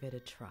to give it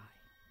a try.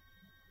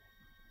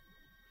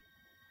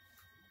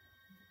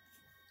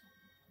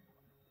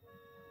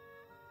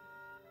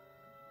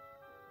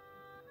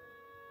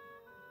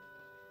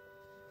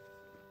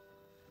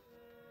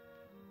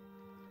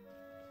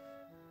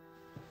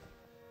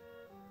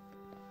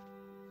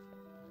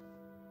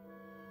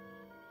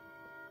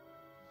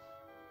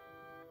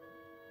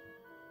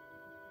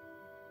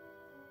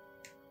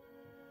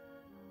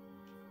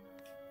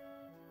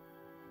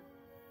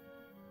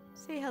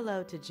 Say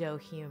hello to Joe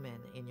Human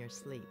in your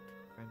sleep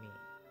for me.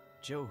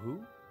 Joe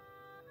who?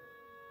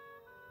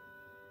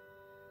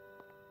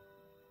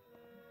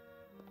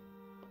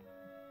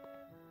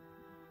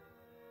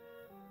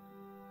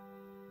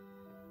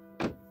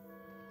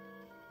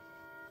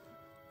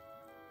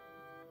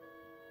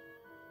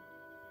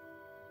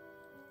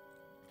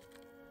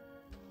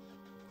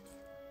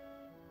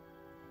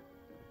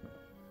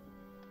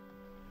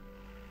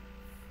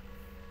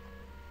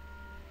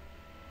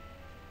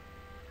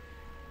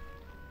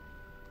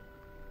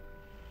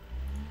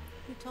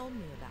 You told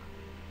me about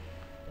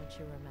it. Don't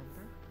you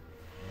remember?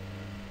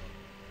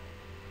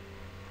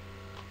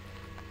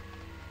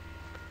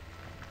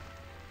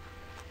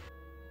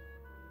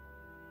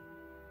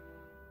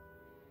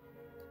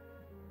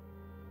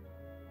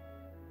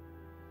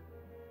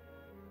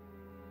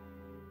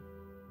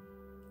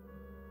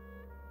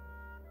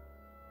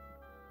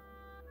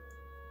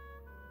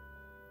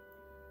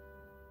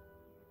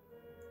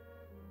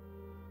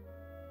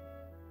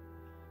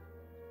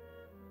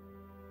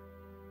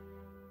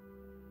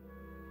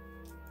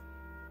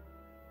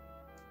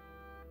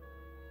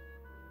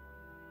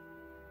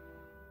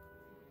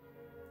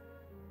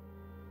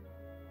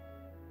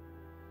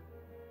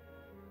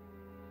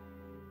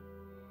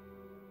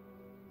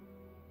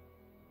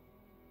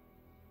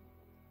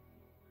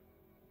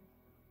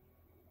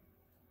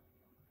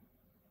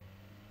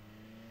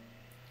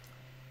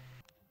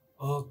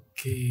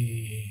 Oke.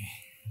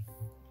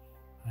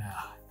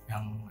 Nah,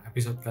 yang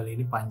episode kali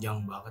ini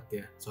panjang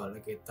banget ya.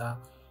 Soalnya kita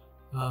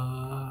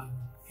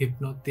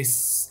hipnotis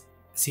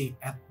si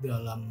Ed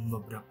dalam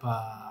beberapa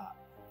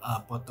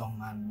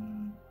potongan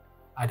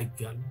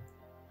adegan.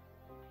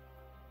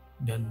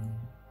 Dan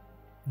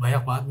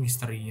banyak banget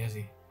misterinya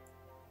sih.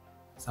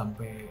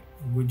 Sampai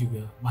gue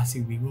juga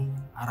masih bingung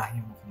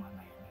arahnya mau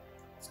kemana ini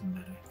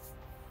sebenarnya.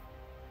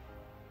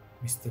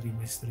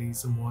 Misteri-misteri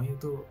semuanya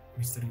tuh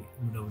misteri.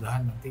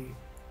 Mudah-mudahan nanti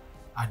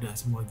ada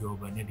semua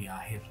jawabannya di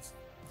akhir.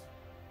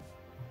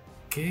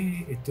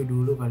 Oke, itu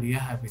dulu kali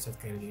ya episode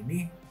kali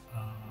ini.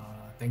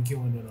 Thank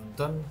you udah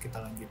nonton. Kita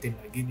lanjutin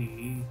lagi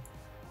di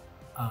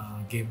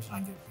game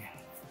selanjutnya.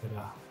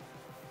 Dadah.